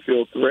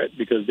middle-of-the-field threat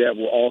because that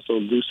will also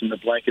loosen the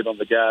blanket on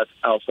the guys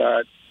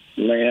outside,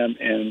 Lamb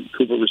and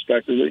Cooper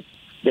respectively.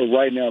 But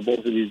right now, both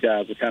of these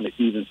guys are kind of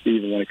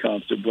even-steven when it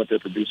comes to what they're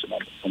producing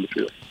on the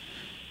field.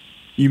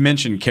 You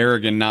mentioned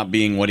Kerrigan not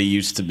being what he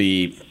used to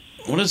be.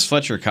 What does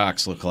Fletcher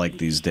Cox look like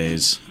these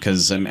days?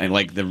 Because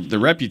the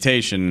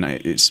reputation,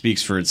 it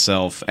speaks for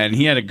itself. And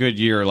he had a good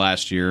year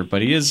last year,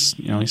 but he is,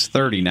 he's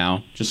 30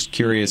 now. Just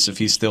curious if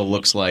he still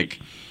looks like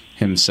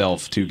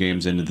himself 2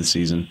 games into the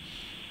season.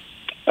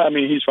 I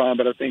mean, he's fine,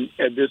 but I think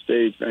at this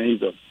stage, man,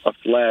 he's a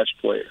flash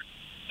player.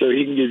 So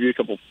he can give you a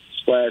couple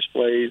splash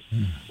plays,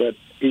 but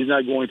he's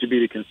not going to be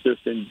the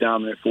consistent,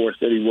 dominant force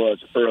that he was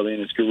early in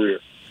his career.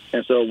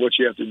 And so what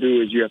you have to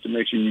do is you have to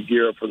make sure you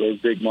gear up for those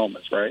big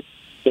moments, right?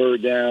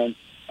 Third down,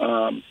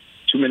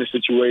 2-minute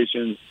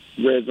situations,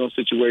 red zone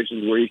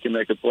situations where he can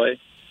make a play.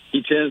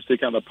 He tends to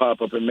kind of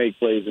pop up and make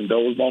plays in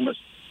those moments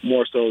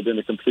more so than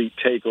the complete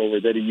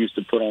takeover that he used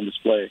to put on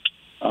display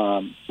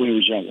when he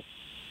was younger.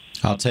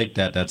 I'll take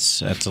that.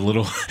 That's a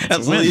little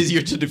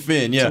easier to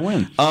defend. Yeah. It's a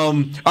win.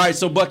 All right,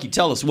 so Bucky,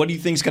 tell us, what do you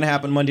think is going to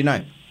happen Monday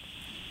night?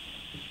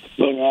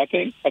 Look, I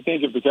think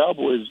if the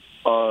Cowboys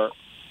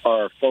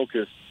are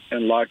focused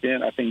and locked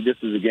in, I think this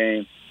is a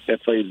game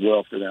that plays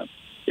well for them.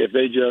 If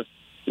they just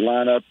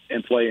line up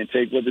and play and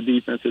take what the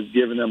defense has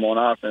given them on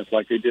offense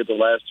like they did the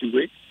last 2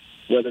 weeks,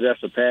 whether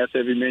that's a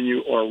pass-heavy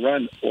menu or a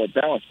run or a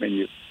balance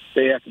menu,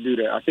 they have to do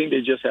that. I think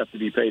they just have to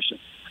be patient.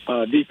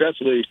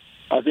 Defensively,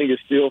 I think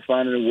it's still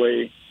finding a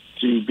way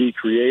to be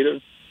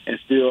creative and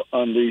still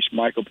unleash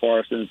Michael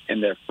Parsons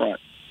in their front.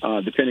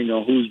 Depending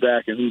on who's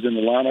back and who's in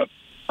the lineup,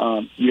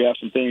 you have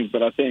some things,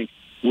 but I think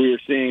we're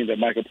seeing that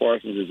Michael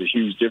Parsons is a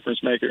huge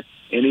difference maker.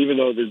 And even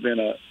though there's been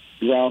a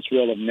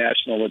groundswell of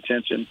national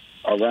attention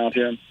around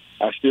him,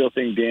 I still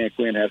think Dan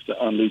Quinn has to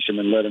unleash him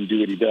and let him do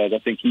what he does. I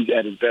think he's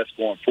at his best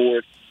going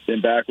forward than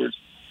backwards.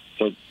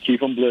 So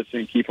keep him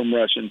blitzing, keep him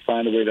rushing,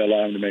 find a way to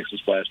allow him to make some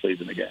splash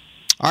plays in the game.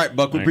 All right,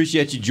 Buck, we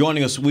appreciate you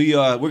joining us.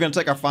 We're going to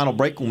take our final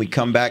break. When we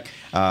come back,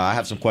 I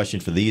have some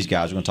questions for these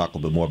guys. We're going to talk a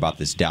little bit more about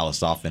this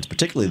Dallas offense,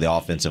 particularly the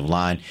offensive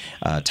line.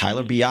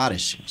 Tyler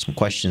Biadasz, some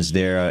questions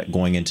there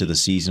going into the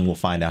season. We'll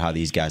find out how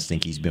these guys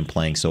think he's been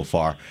playing so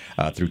far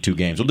through 2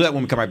 games. We'll do that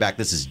when we come right back.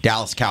 This is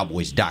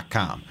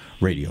DallasCowboys.com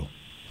radio.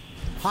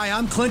 Hi,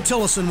 I'm Clint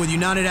Tillison with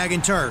United Ag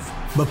and Turf.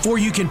 Before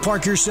you can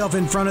park yourself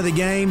in front of the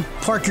game,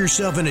 park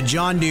yourself in a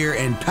John Deere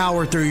and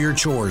power through your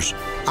chores.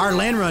 Our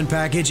Land Run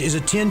package is a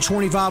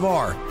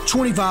 1025R,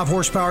 25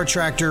 horsepower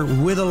tractor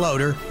with a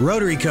loader,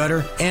 rotary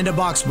cutter, and a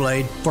box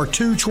blade for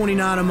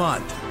 $229 a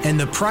month. And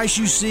the price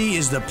you see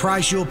is the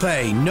price you'll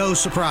pay, no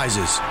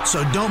surprises.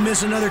 So don't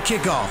miss another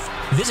kickoff.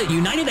 Visit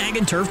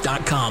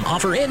UnitedAgAndTurf.com.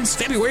 Offer ends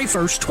February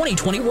 1st,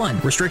 2021.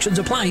 Restrictions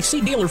apply.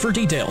 See dealer for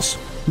details.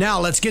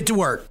 Now let's get to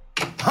work.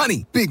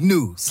 Honey, big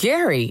news.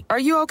 Gary, are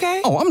you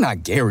okay? Oh, I'm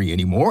not Gary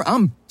anymore.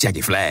 I'm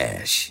Jackie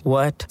Flash.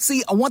 What?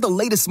 See, I want the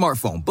latest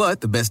smartphone,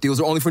 but the best deals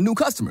are only for new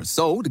customers.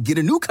 So, to get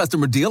a new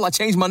customer deal, I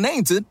changed my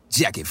name to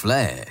Jackie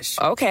Flash.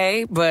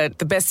 Okay, but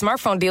the best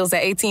smartphone deals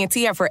at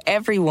AT&T are for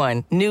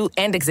everyone, new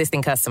and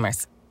existing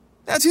customers.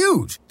 That's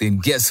huge. Then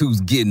guess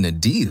who's getting a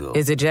deal?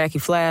 Is it Jackie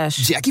Flash?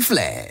 Jackie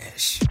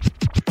Flash.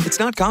 It's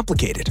not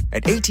complicated.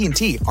 At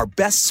AT&T, our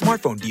best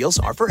smartphone deals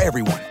are for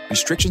everyone.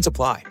 Restrictions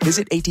apply.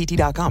 Visit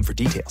AT&T.com for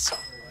details.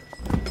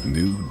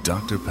 New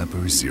Dr.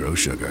 Pepper Zero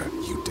Sugar.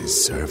 You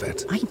deserve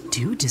it. I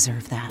do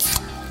deserve that.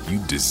 You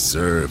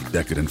deserve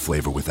decadent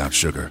flavor without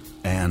sugar.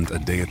 And a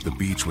day at the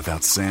beach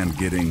without sand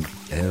getting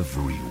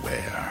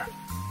everywhere.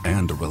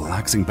 And a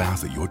relaxing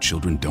bath that your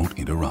children don't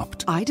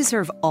interrupt. I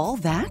deserve all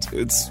that?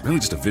 It's really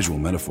just a visual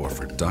metaphor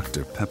for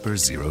Dr. Pepper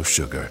Zero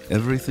Sugar.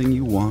 Everything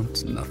you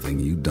want, nothing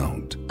you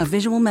don't. A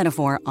visual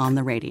metaphor on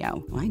the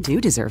radio. I do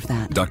deserve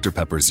that. Dr.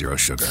 Pepper Zero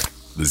Sugar.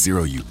 The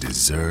zero you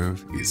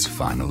deserve is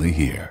finally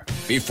here.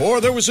 Before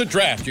there was a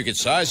draft, you could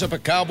size up a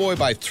cowboy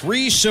by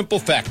 3 simple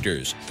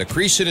factors: the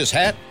crease in his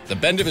hat, the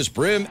bend of his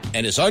brim,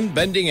 and his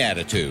unbending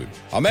attitude.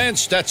 A man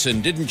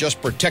Stetson didn't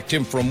just protect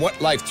him from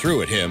what life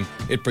threw at him,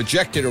 it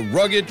projected a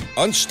rugged,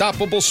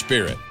 unstoppable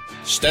spirit.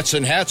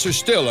 Stetson hats are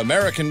still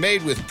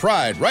American-made with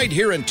pride right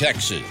here in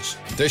Texas.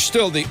 They're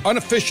still the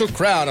unofficial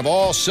crown of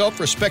all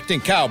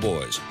self-respecting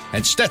cowboys,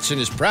 and Stetson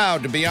is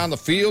proud to be on the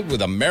field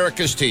with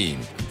America's team.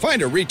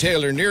 Find a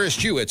retailer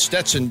nearest you at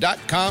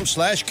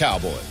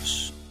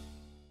stetson.com/cowboys.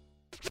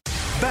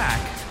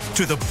 Back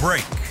to the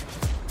break.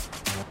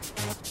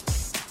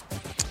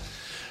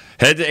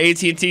 Head to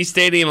AT&T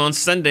Stadium on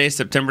Sunday,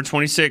 September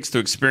 26th to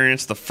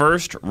experience the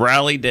first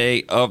rally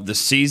day of the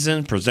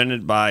season,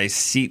 presented by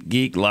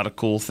SeatGeek. A lot of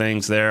cool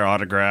things there,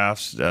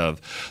 autographs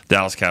of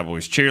Dallas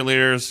Cowboys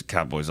cheerleaders,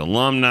 Cowboys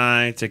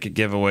alumni, ticket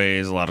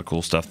giveaways, a lot of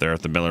cool stuff there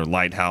at the Miller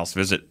Lighthouse.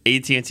 Visit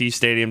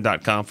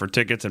AT&TStadium.com for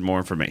tickets and more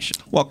information.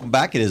 Welcome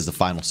back. It is the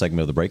final segment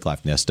of the Break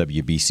Live from the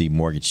SWBC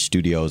Mortgage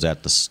Studios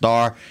at the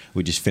Star.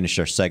 We just finished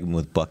our segment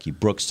with Bucky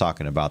Brooks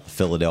talking about the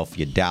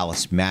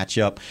Philadelphia-Dallas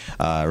matchup.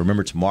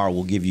 Remember, tomorrow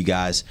we'll give you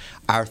guys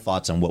our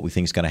thoughts on what we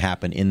think is going to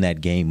happen in that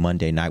game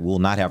Monday night. We'll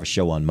not have a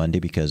show on Monday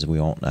because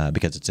we won't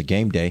because it's a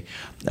game day,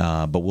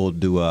 but we'll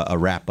do a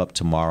wrap up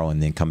tomorrow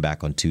and then come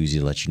back on Tuesday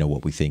to let you know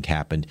what we think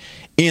happened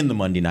in the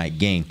Monday night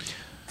game.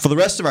 For the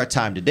rest of our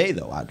time today,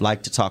 though, I'd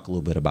like to talk a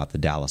little bit about the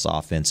Dallas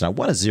offense, and I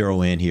want to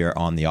zero in here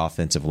on the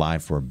offensive line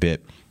for a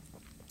bit.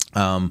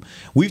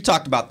 We've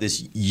talked about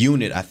this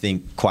unit, I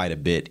think, quite a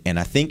bit, and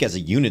I think as a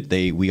unit,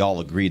 we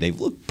all agree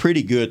they've looked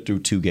pretty good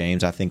through 2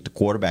 games. I think the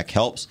quarterback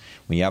helps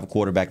when you have a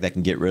quarterback that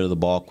can get rid of the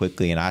ball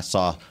quickly, and I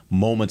saw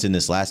moments in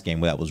this last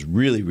game where that was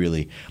really,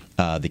 really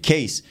the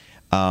case.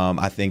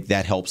 I think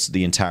that helps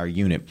the entire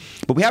unit.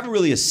 But we haven't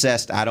really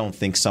assessed, I don't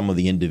think, some of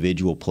the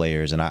individual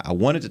players. And I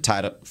wanted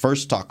to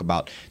first talk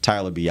about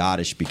Tyler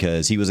Biadasz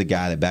because he was a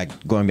guy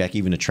that going back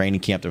even to training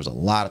camp, there was a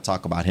lot of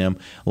talk about him,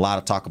 a lot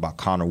of talk about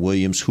Connor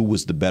Williams, who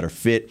was the better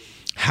fit,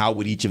 how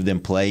would each of them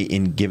play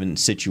in given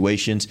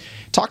situations.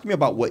 Talk to me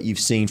about what you've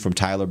seen from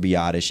Tyler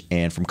Biadasz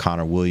and from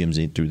Connor Williams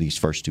through these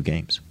first 2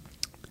 games.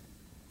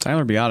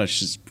 Tyler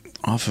Biadasz is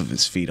off of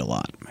his feet a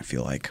lot, I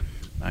feel like.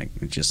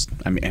 It's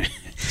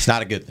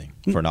not a good thing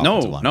for an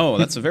offensive line. No,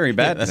 that's a very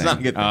bad thing. That's not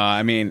a good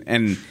thing.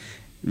 And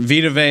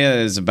Vita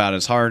Vea is about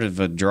as hard of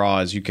a draw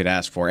as you could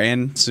ask for,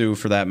 and Sue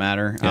for that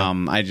matter. Yeah.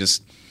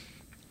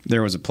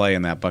 There was a play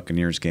in that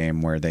Buccaneers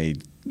game where Vea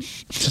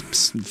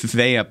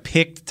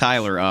picked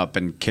Tyler up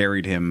and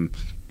carried him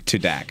to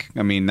Dak.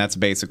 I mean, that's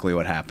basically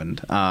what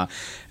happened.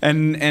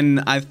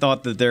 And I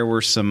thought that there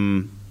were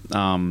some.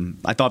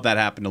 I thought that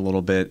happened a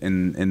little bit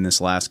in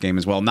this last game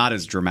as well. Not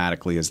as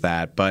dramatically as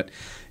that, but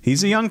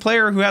he's a young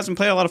player who hasn't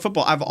played a lot of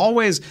football.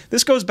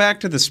 This goes back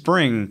to the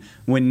spring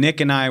when Nick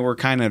and I were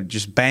kind of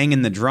just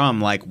banging the drum,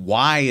 like,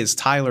 why is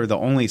Tyler the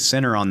only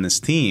center on this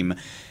team?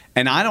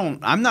 And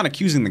I'm not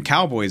accusing the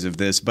Cowboys of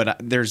this, but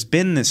there's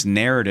been this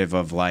narrative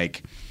of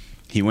like,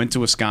 he went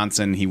to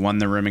Wisconsin, he won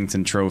the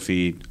Remington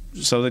Trophy,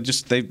 so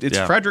it's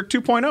Frederick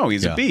 2.0.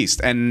 He's a beast,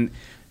 and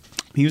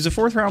he was a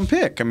 4th-round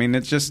pick. I mean,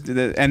 it's just –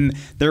 and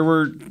there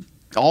were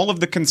all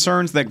of the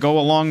concerns that go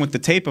along with the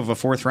tape of a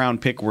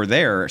 4th-round pick were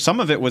there. Some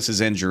of it was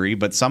his injury,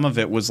 but some of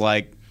it was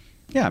like,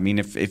 yeah, I mean,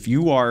 if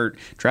you are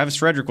 – Travis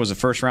Frederick was a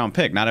 1st-round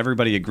pick. Not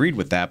everybody agreed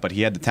with that, but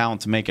he had the talent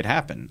to make it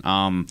happen.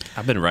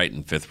 I've been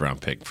writing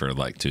 5th-round pick for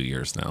like 2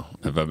 years now.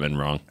 Have I been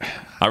wrong?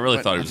 I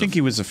really thought he was I think he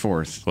was a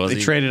 4th.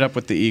 They traded up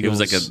with the Eagles.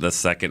 He was like the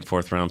 2nd,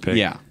 4th-round pick?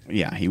 Yeah,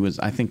 he was –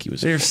 I think he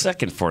was. Your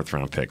 2nd,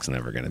 4th-round pick's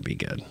never going to be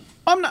good.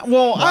 I'm not.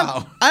 Well,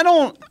 wow.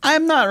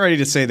 I'm not ready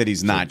to say that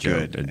he's not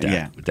good.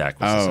 Dak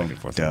was the 2nd,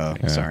 4th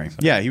round pick. Sorry.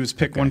 Yeah, he was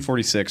picked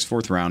 146,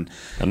 4th round.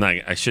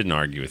 I shouldn't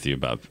argue with you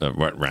about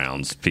what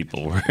rounds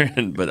people were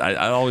in, but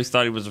I always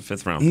thought he was a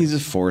 5th round pick. He's a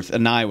 4th,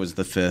 and I was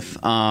the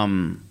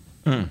 5th.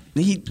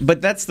 But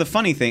that's the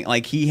funny thing.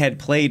 Like, he had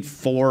played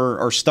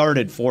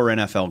started 4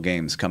 NFL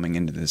games coming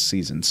into this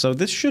season, so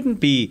this shouldn't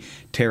be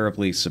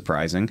terribly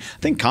surprising. I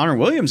think Connor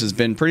Williams has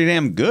been pretty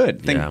damn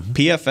good. I think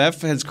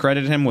PFF has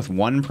credited him with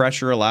 1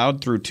 pressure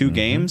allowed through 2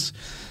 games.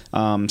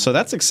 So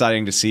that's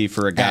exciting to see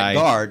for a guy at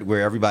guard,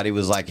 where everybody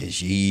was like, should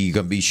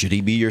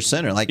he be your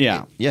center? Like,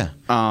 yeah.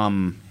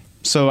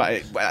 So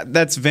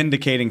that's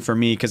vindicating for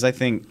me because I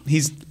think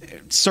he's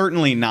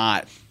certainly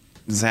not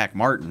Zach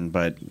Martin,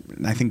 but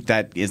I think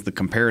that is the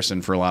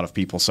comparison for a lot of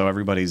people. So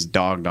everybody's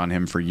dogged on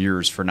him for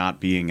years for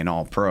not being an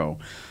All-Pro.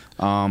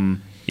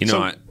 You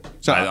know,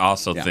 I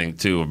also think,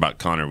 too, about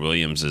Connor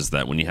Williams is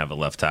that when you have a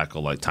left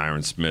tackle like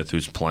Tyron Smith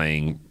who's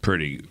playing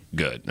pretty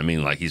good. I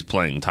mean, like, he's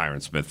playing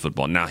Tyron Smith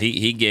football. Now,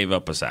 he gave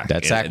up a sack.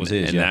 That sack was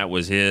his, and that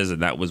was his,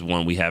 and that was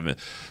one we haven't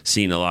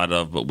seen a lot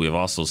of, but we've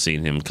also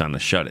seen him kind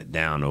of shut it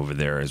down over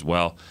there as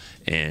well.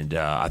 And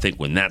I think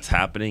when that's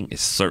happening, it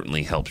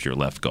certainly helps your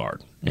left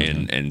guard.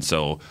 And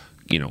so,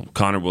 you know,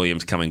 Connor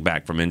Williams coming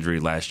back from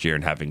injury last year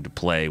and having to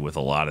play with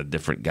a lot of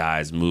different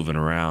guys moving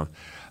around,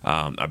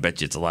 I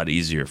bet you it's a lot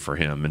easier for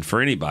him and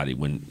for anybody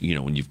when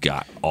you've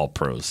got all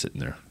pros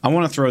sitting there. I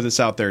want to throw this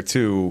out there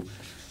too.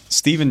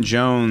 Stephen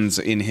Jones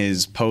in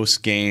his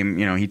post game,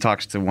 he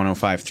talks to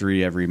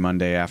 105.3 every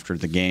Monday after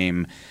the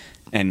game,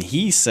 and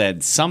he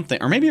said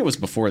something, or maybe it was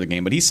before the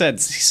game, but he said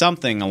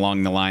something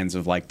along the lines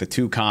of like the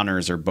two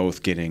Connors are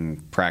both getting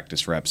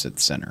practice reps at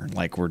center,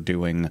 like we're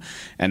doing,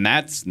 and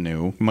that's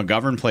new.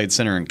 McGovern played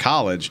center in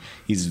college.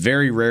 He's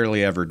very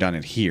rarely ever done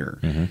it here.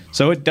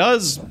 So it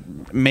does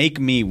make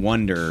me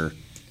wonder.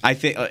 I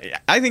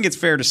think it's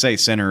fair to say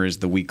center is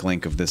the weak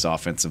link of this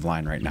offensive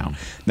line right now.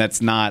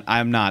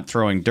 I'm not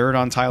throwing dirt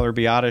on Tyler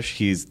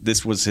Biadasz.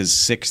 This was his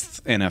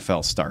 6th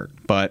NFL start,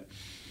 but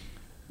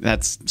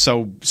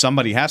so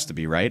somebody has to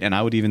be, right? And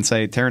I would even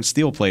say Terrence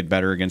Steele played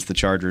better against the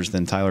Chargers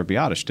than Tyler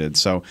Biadasz did.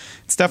 So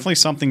it's definitely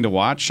something to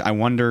watch. I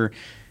wonder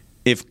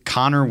if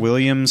Connor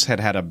Williams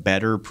had a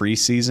better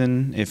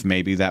preseason, if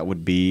maybe that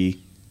would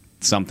be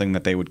something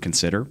that they would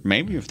consider.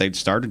 Maybe if they'd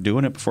started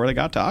doing it before they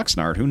got to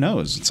Oxnard, who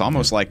knows? It's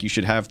almost like you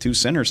should have 2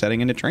 centers heading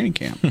into training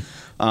camp.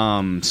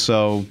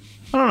 So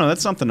I don't know.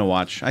 That's something to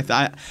watch.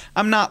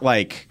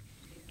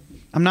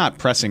 I'm not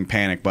pressing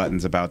panic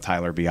buttons about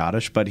Tyler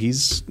Biadasz, but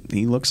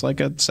he looks like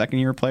a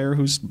second-year player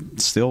who's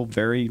still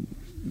very,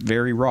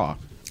 very raw.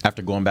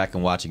 After going back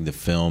and watching the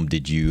film,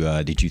 did you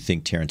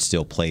think Terrence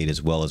Steele played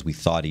as well as we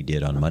thought he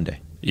did on Monday?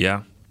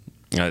 Yeah,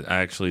 I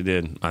actually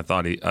did. I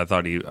thought he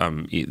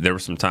there were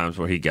some times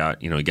where he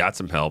got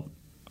some help.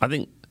 I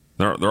think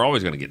they're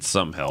always going to get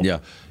some help.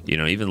 Yeah.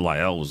 Even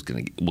Lyle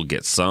will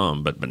get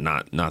some, but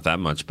not that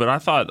much. But I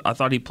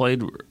thought he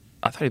played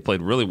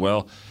really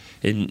well.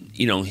 And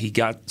he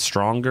got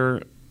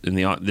stronger in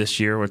this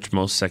year, which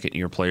most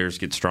second-year players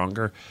get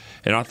stronger.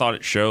 And I thought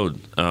it showed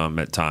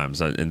at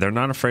times. And they're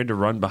not afraid to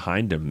run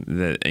behind him.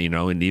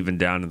 And even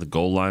down in the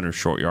goal line or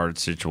short yardage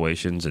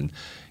situations. And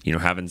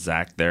having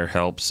Zach there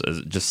helps,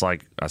 just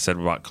like I said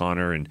about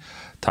Connor and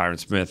Tyron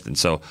Smith. And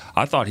so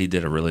I thought he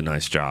did a really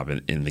nice job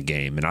in the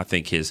game. And I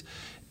think he's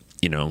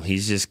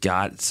just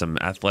got some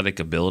athletic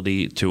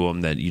ability to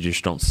him that you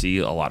just don't see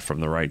a lot from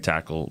the right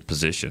tackle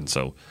position.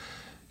 So.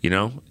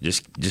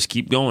 Just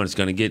keep going. It's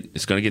gonna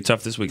get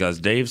tough this week. As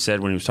Dave said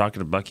when he was talking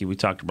to Bucky, we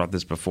talked about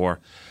this before.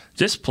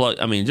 Just put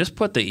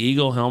the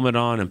Eagle helmet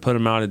on and put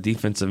him out at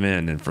defensive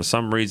end. And for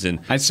some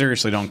reason, I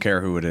seriously don't care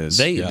who it is.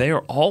 They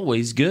are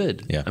always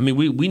good. Yeah. I mean,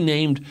 we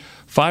named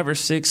 5 or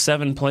 6,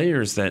 7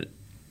 players that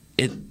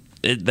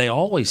they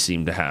always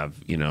seem to have,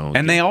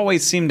 and they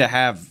always seem to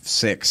have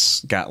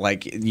 6.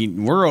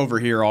 We're over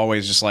here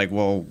always just like,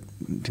 well,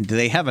 do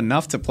they have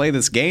enough to play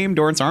this game?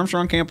 Dorrance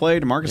Armstrong can't play.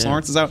 DeMarcus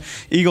Lawrence is out.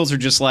 Eagles are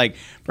just like,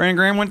 Brandon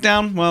Graham went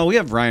down. Well, we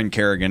have Ryan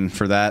Kerrigan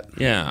for that.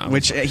 Yeah,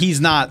 which he's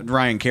not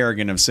Ryan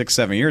Kerrigan of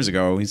 6-7 years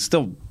ago. He's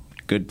still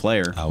a good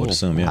player. I would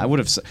assume. Yeah,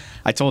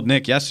 I told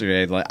Nick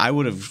yesterday, like, I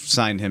would have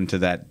signed him to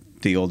that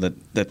deal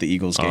that the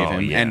Eagles gave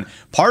him. Yeah. And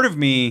part of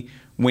me,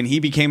 when he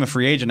became a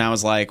free agent, I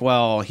was like,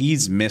 well,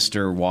 he's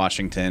Mr.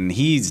 Washington.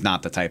 He's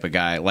not the type of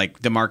guy.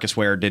 Like DeMarcus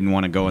Ware didn't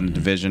want to go in the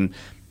division.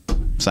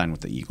 Sign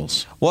with the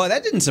Eagles. Well,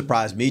 that didn't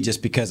surprise me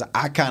just because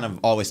I kind of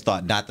always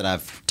thought, not that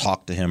I've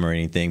talked to him or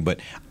anything, but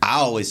I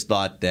always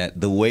thought that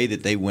the way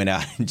that they went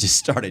out and just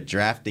started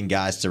drafting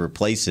guys to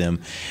replace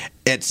him,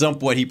 at some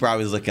point he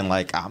probably was looking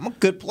like, I'm a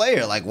good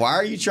player. Like, why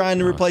are you trying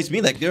to replace me?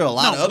 Like, there are a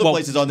lot of other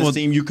places on this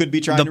team you could be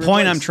trying to replace. The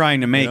point I'm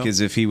trying to make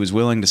is if he was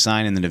willing to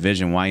sign in the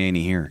division, why ain't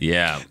he here?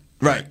 Yeah.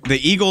 Right. The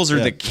Eagles are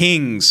the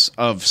kings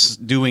of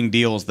doing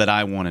deals that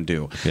I want to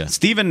do. Yeah.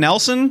 Steven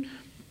Nelson,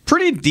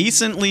 pretty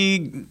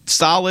decently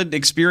solid,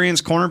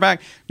 experienced cornerback.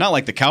 Not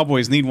like the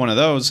Cowboys need one of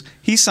those.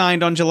 He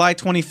signed on July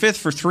 25th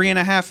for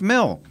 $3.5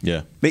 million.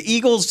 Yeah. The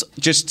Eagles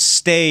just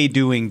stay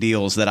doing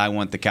deals that I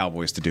want the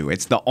Cowboys to do.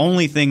 It's the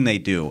only thing they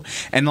do.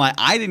 And like,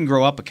 I didn't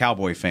grow up a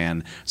Cowboy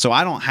fan, so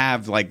I don't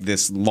have like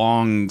this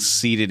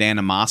long-seated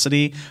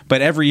animosity.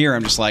 But every year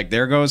I'm just like,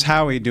 there goes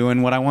Howie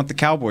doing what I want the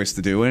Cowboys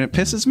to do, and it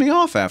pisses me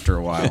off after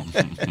a while.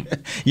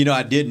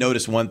 I did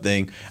notice one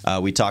thing.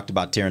 We talked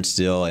about Terrence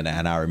Steele, and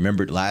I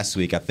remembered last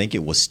week, I think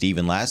it was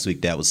Steven last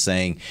week that was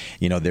saying,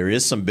 there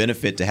is some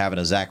benefit to having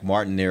a Zach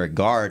Martin there at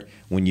guard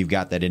when you've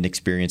got that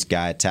inexperienced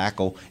guy at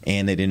tackle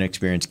and that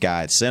inexperienced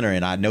guy at center.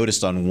 And I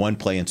noticed on one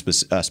play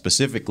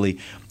specifically,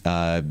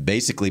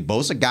 basically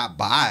Bosa got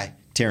by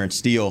Terrence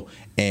Steele,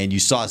 and you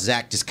saw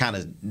Zach just kind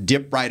of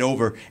dip right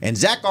over. And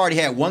Zach already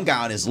had one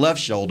guy on his left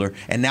shoulder,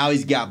 and now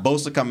he's got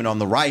Bosa coming on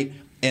the right.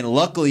 And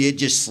luckily, it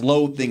just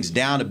slowed things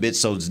down a bit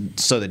so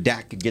that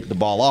Dak could get the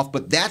ball off.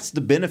 But that's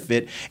the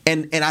benefit.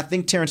 And I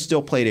think Terrence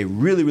still played a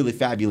really, really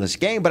fabulous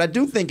game. But I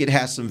do think it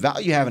has some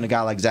value having a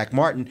guy like Zach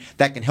Martin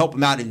that can help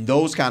him out in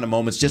those kind of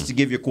moments just to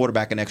give your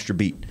quarterback an extra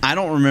beat. I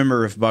don't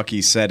remember if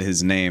Bucky said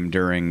his name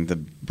during the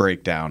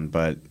breakdown,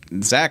 but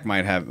Zach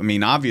might have. I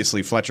mean,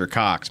 obviously Fletcher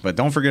Cox, but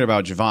don't forget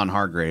about Javon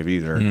Hargrave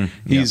either.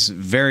 He's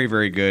very,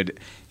 very good.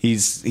 He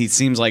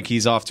seems like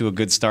he's off to a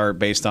good start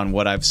based on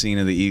what I've seen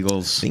of the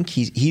Eagles. I think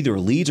he either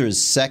leads or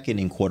is second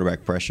in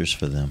quarterback pressures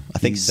for them. I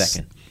think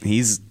second.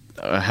 He's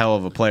a hell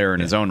of a player in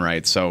his own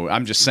right. So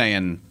I'm just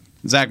saying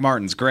Zach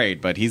Martin's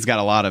great, but he's got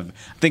a lot of.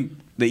 I think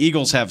the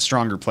Eagles have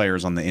stronger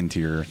players on the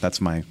interior.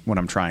 That's what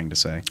I'm trying to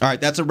say. All right,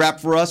 that's a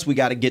wrap for us. We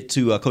got to get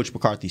to Coach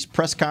McCarthy's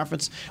press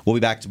conference. We'll be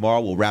back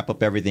tomorrow. We'll wrap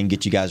up everything,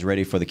 get you guys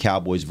ready for the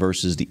Cowboys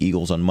versus the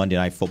Eagles on Monday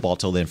Night Football.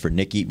 Till then, for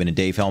Nick Eatman and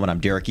Dave Hellman, I'm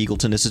Derek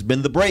Eagleton. This has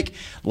been The Break,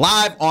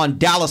 live on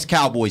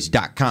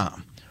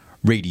DallasCowboys.com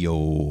radio.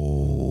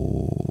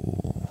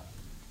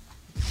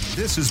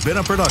 This has been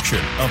a production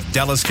of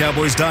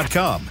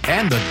DallasCowboys.com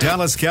and the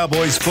Dallas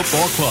Cowboys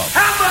Football Club.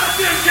 How about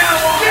this,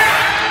 Cowboys? Yeah!